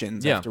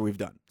mentions Yeah. after we've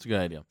done. It's a good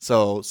idea.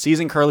 So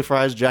seasoned curly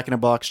fries, Jack in a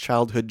Box,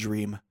 childhood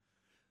dream.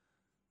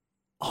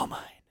 All mine.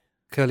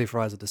 Curly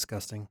fries are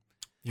disgusting.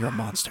 You're a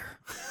monster.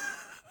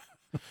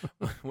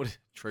 What is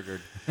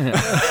triggered?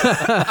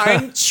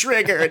 I'm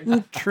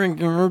triggered.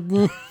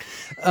 Triggered.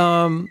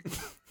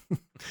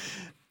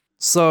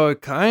 So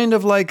kind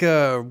of like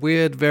a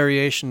weird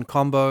variation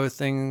combo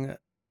thing,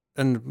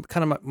 and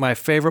kind of my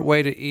favorite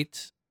way to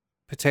eat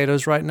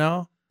potatoes right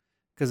now,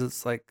 because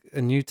it's like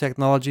a new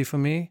technology for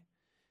me,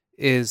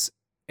 is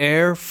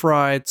air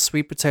fried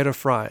sweet potato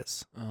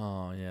fries.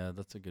 Oh yeah,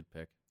 that's a good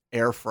pick.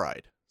 Air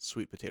fried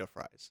sweet potato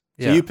fries.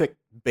 So Yeah. you pick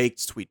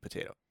baked sweet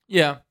potato.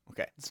 Yeah,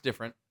 Okay. it's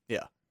different.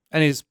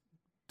 And he's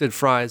did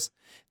fries.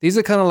 These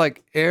are kind of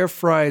like air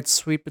fried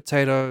sweet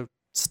potato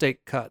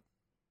steak cut.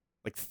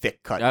 Like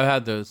thick cut. I've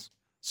had those.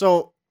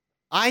 So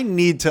I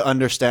need to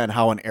understand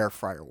how an air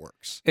fryer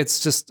works.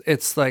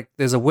 It's like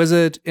there's a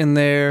wizard in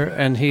there,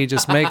 and he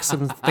just makes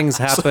some things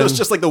happen. So it's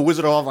just like the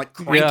Wizard of Oz, like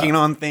cranking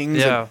on things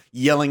Yeah. and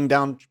yelling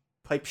down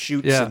pipe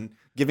chutes Yeah. and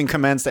giving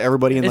commands to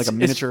everybody in like a It's-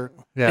 miniature.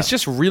 Yeah. It's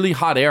just really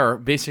hot air.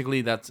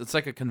 Basically, it's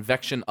like a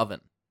convection oven,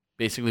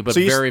 basically, but So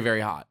you s- very, very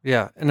hot.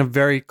 Yeah, in a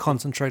very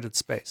concentrated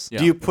space. Yeah.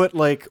 Do you put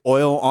like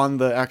oil on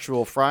the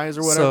actual fries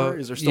or whatever? So,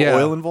 Is there still yeah.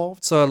 oil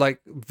involved? So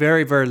like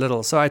very, very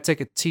little. So I take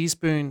a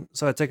teaspoon.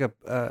 So I take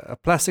a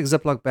plastic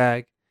Ziploc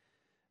bag.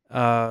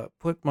 So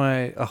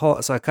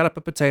I cut up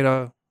a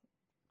potato,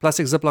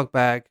 plastic Ziploc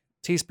bag,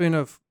 teaspoon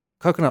of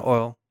coconut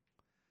oil,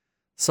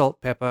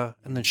 salt, pepper,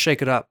 and then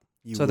shake it up.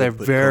 You So would they're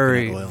put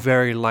very, coconut oil.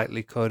 very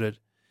lightly coated,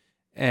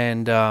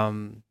 and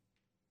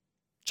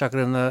chuck it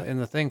in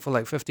the thing for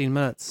like 15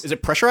 minutes. Is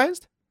it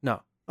pressurized?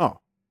 No, Oh,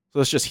 so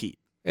it's just heat.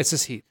 it's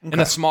just heat. In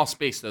a small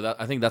space, though.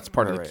 I think that's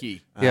part of the Right.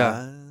 key.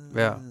 Yeah.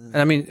 Yeah, and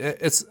I mean,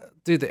 it's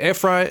dude. The air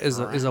fryer is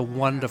a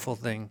wonderful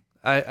thing.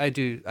 I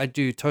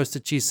do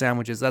toasted cheese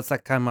sandwiches. That's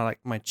like kind of like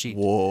my cheat.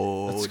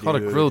 Whoa, It's called a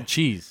dude. grilled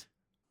cheese.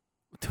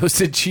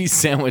 Toasted cheese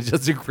sandwich.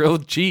 That's a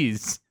grilled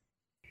cheese.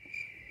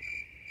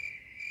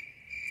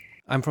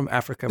 I'm from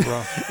Africa,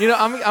 bro. You know,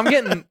 I'm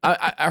getting.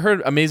 I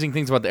heard amazing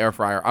things about the air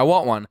fryer. I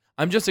want one.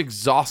 I'm just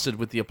exhausted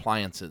with the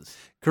appliances.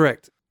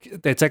 Correct.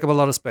 They take up a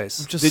lot of space.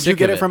 I'm just Did you sick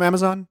get of it from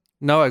Amazon?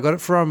 No, I got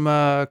it from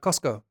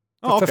Costco for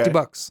Oh, okay.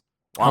 $50.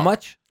 How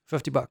much?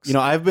 $50. You know,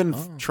 I've been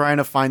Oh. trying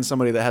to find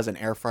somebody that has an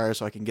air fryer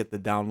so I can get the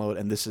download.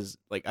 And this is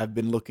like, I've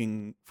been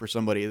looking for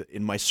somebody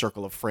in my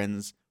circle of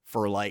friends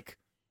for like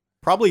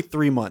probably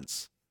 3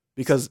 months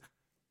because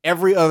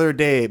every other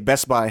day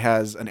Best Buy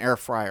has an air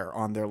fryer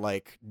on their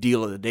like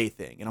deal of the day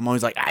thing. And I'm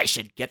always like, I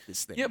should get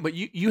this thing. Yeah, but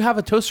you have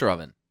a toaster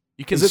oven.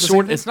 You can Is it the sort.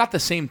 same thing? It's not the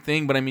same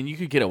thing, but I mean, you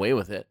could get away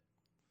with it.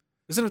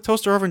 Isn't a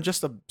toaster oven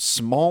just a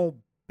small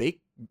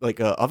bake, like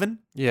a oven?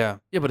 Yeah.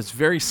 Yeah, but it's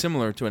very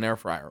similar to an air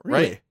fryer,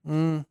 right?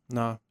 No.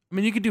 I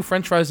mean, you could do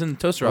French fries in the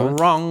toaster oven.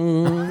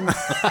 Wrong.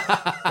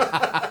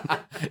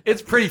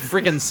 It's pretty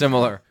freaking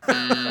similar.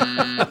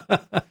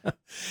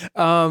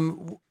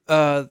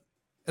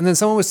 And then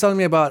someone was telling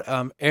me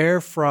about air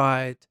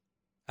fried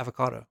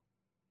avocado.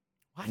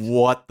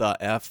 What the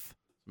F?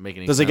 Make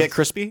any Does it get sense?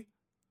 crispy?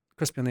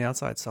 Crispy on the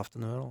outside, soft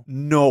in the middle.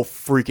 No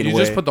freaking You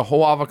way. just put the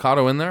whole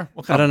avocado in there?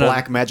 What kind I of don't know.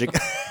 black magic?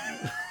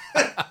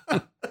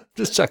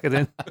 Just chuck it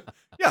in.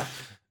 Yeah.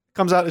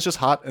 Comes out, it's just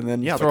hot, and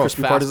then, yeah, the Throw a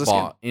crispy part is the skin.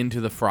 fastball into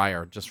the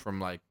fryer just from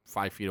like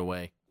 5 feet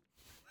away.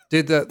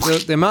 Dude,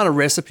 the amount of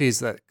recipes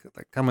that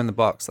come in the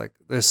box, like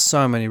there's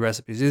so many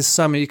recipes. There's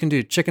so many. You can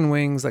do chicken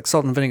wings, like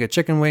salt and vinegar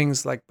chicken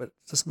wings, like, but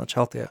it's just much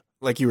healthier.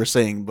 Like you were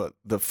saying, but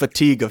the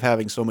fatigue of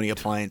having so many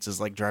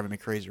appliances like driving me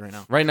crazy right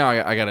now. Right now,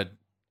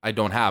 I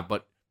don't have,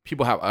 but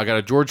people have. I got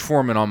a George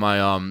Foreman on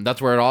my.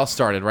 That's where it all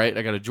started, right?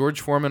 I got a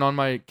George Foreman on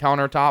my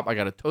countertop. I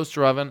got a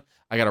toaster oven.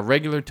 I got a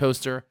regular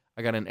toaster.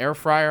 I got an air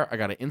fryer. I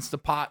got an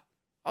Instapot.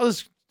 All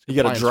this. You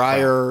got a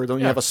dryer. Crap. Don't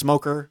you have a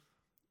smoker?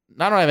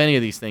 I don't have any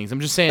of these things.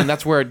 I'm just saying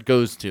that's where it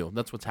goes to.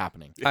 That's what's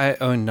happening. I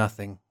own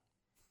nothing.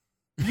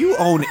 You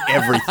own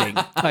everything.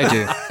 I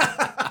do.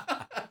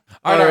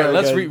 All right.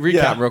 Let's guys.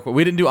 recap real quick.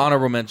 We didn't do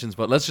honorable mentions,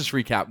 but let's just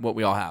recap what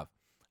we all have.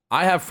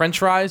 I have French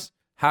fries,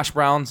 hash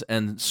browns,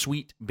 and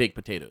sweet baked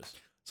potatoes.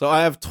 So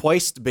I have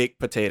twice baked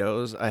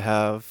potatoes. I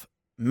have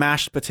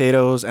mashed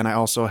potatoes, and I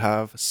also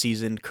have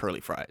seasoned curly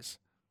fries.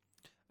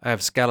 I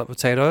have scalloped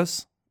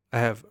potatoes. I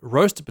have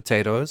roasted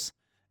potatoes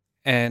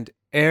and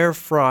air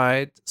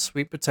fried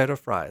sweet potato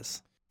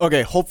fries.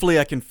 Okay, hopefully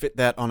I can fit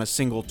that on a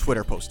single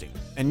Twitter posting.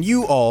 And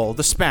you all,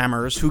 the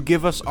spammers who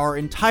give us our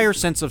entire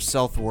sense of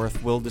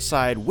self-worth, will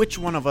decide which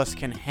one of us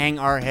can hang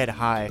our head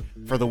high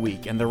for the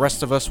week, and the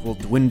rest of us will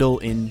dwindle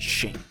in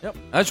shame. Yep.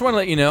 I just want to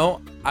let you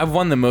know, I've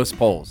won the most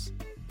polls.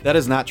 That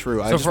is not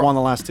true. I just won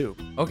the last 2.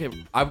 Okay,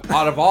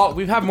 out of all,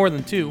 we've had more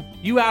than 2.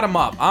 You add them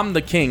up. I'm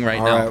the king now.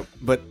 All right,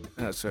 but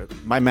so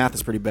my math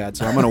is pretty bad,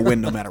 so I'm going to win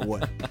no matter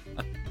what.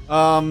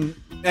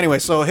 Anyway,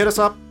 so hit us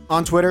up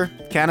on Twitter,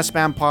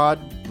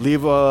 CannaSpamPod.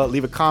 Leave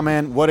a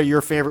comment. What are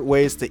your favorite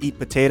ways to eat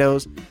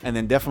potatoes? And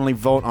then definitely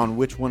vote on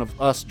which one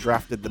of us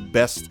drafted the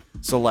best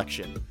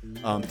selection.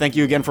 Thank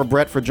you again for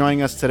Bret for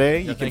joining us today.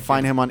 You can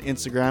find him on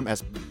Instagram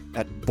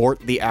at Bort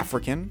the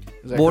African.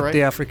 Is that Bort correct?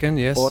 the African,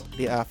 yes. Bort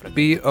the African.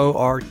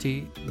 Bort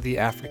the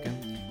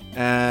African.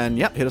 And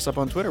yeah, hit us up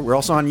on Twitter. We're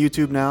also on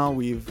YouTube now.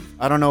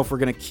 I don't know if we're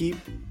gonna keep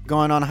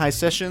going on high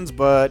sessions,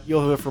 but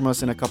you'll hear from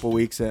us in a couple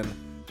weeks. And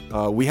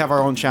we have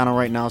our own channel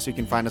right now, so you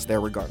can find us there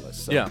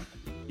regardless. So Yeah.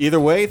 Either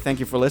way, thank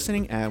you for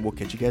listening, and we'll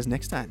catch you guys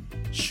next time.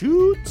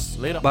 Shoots.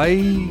 Later.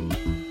 Bye.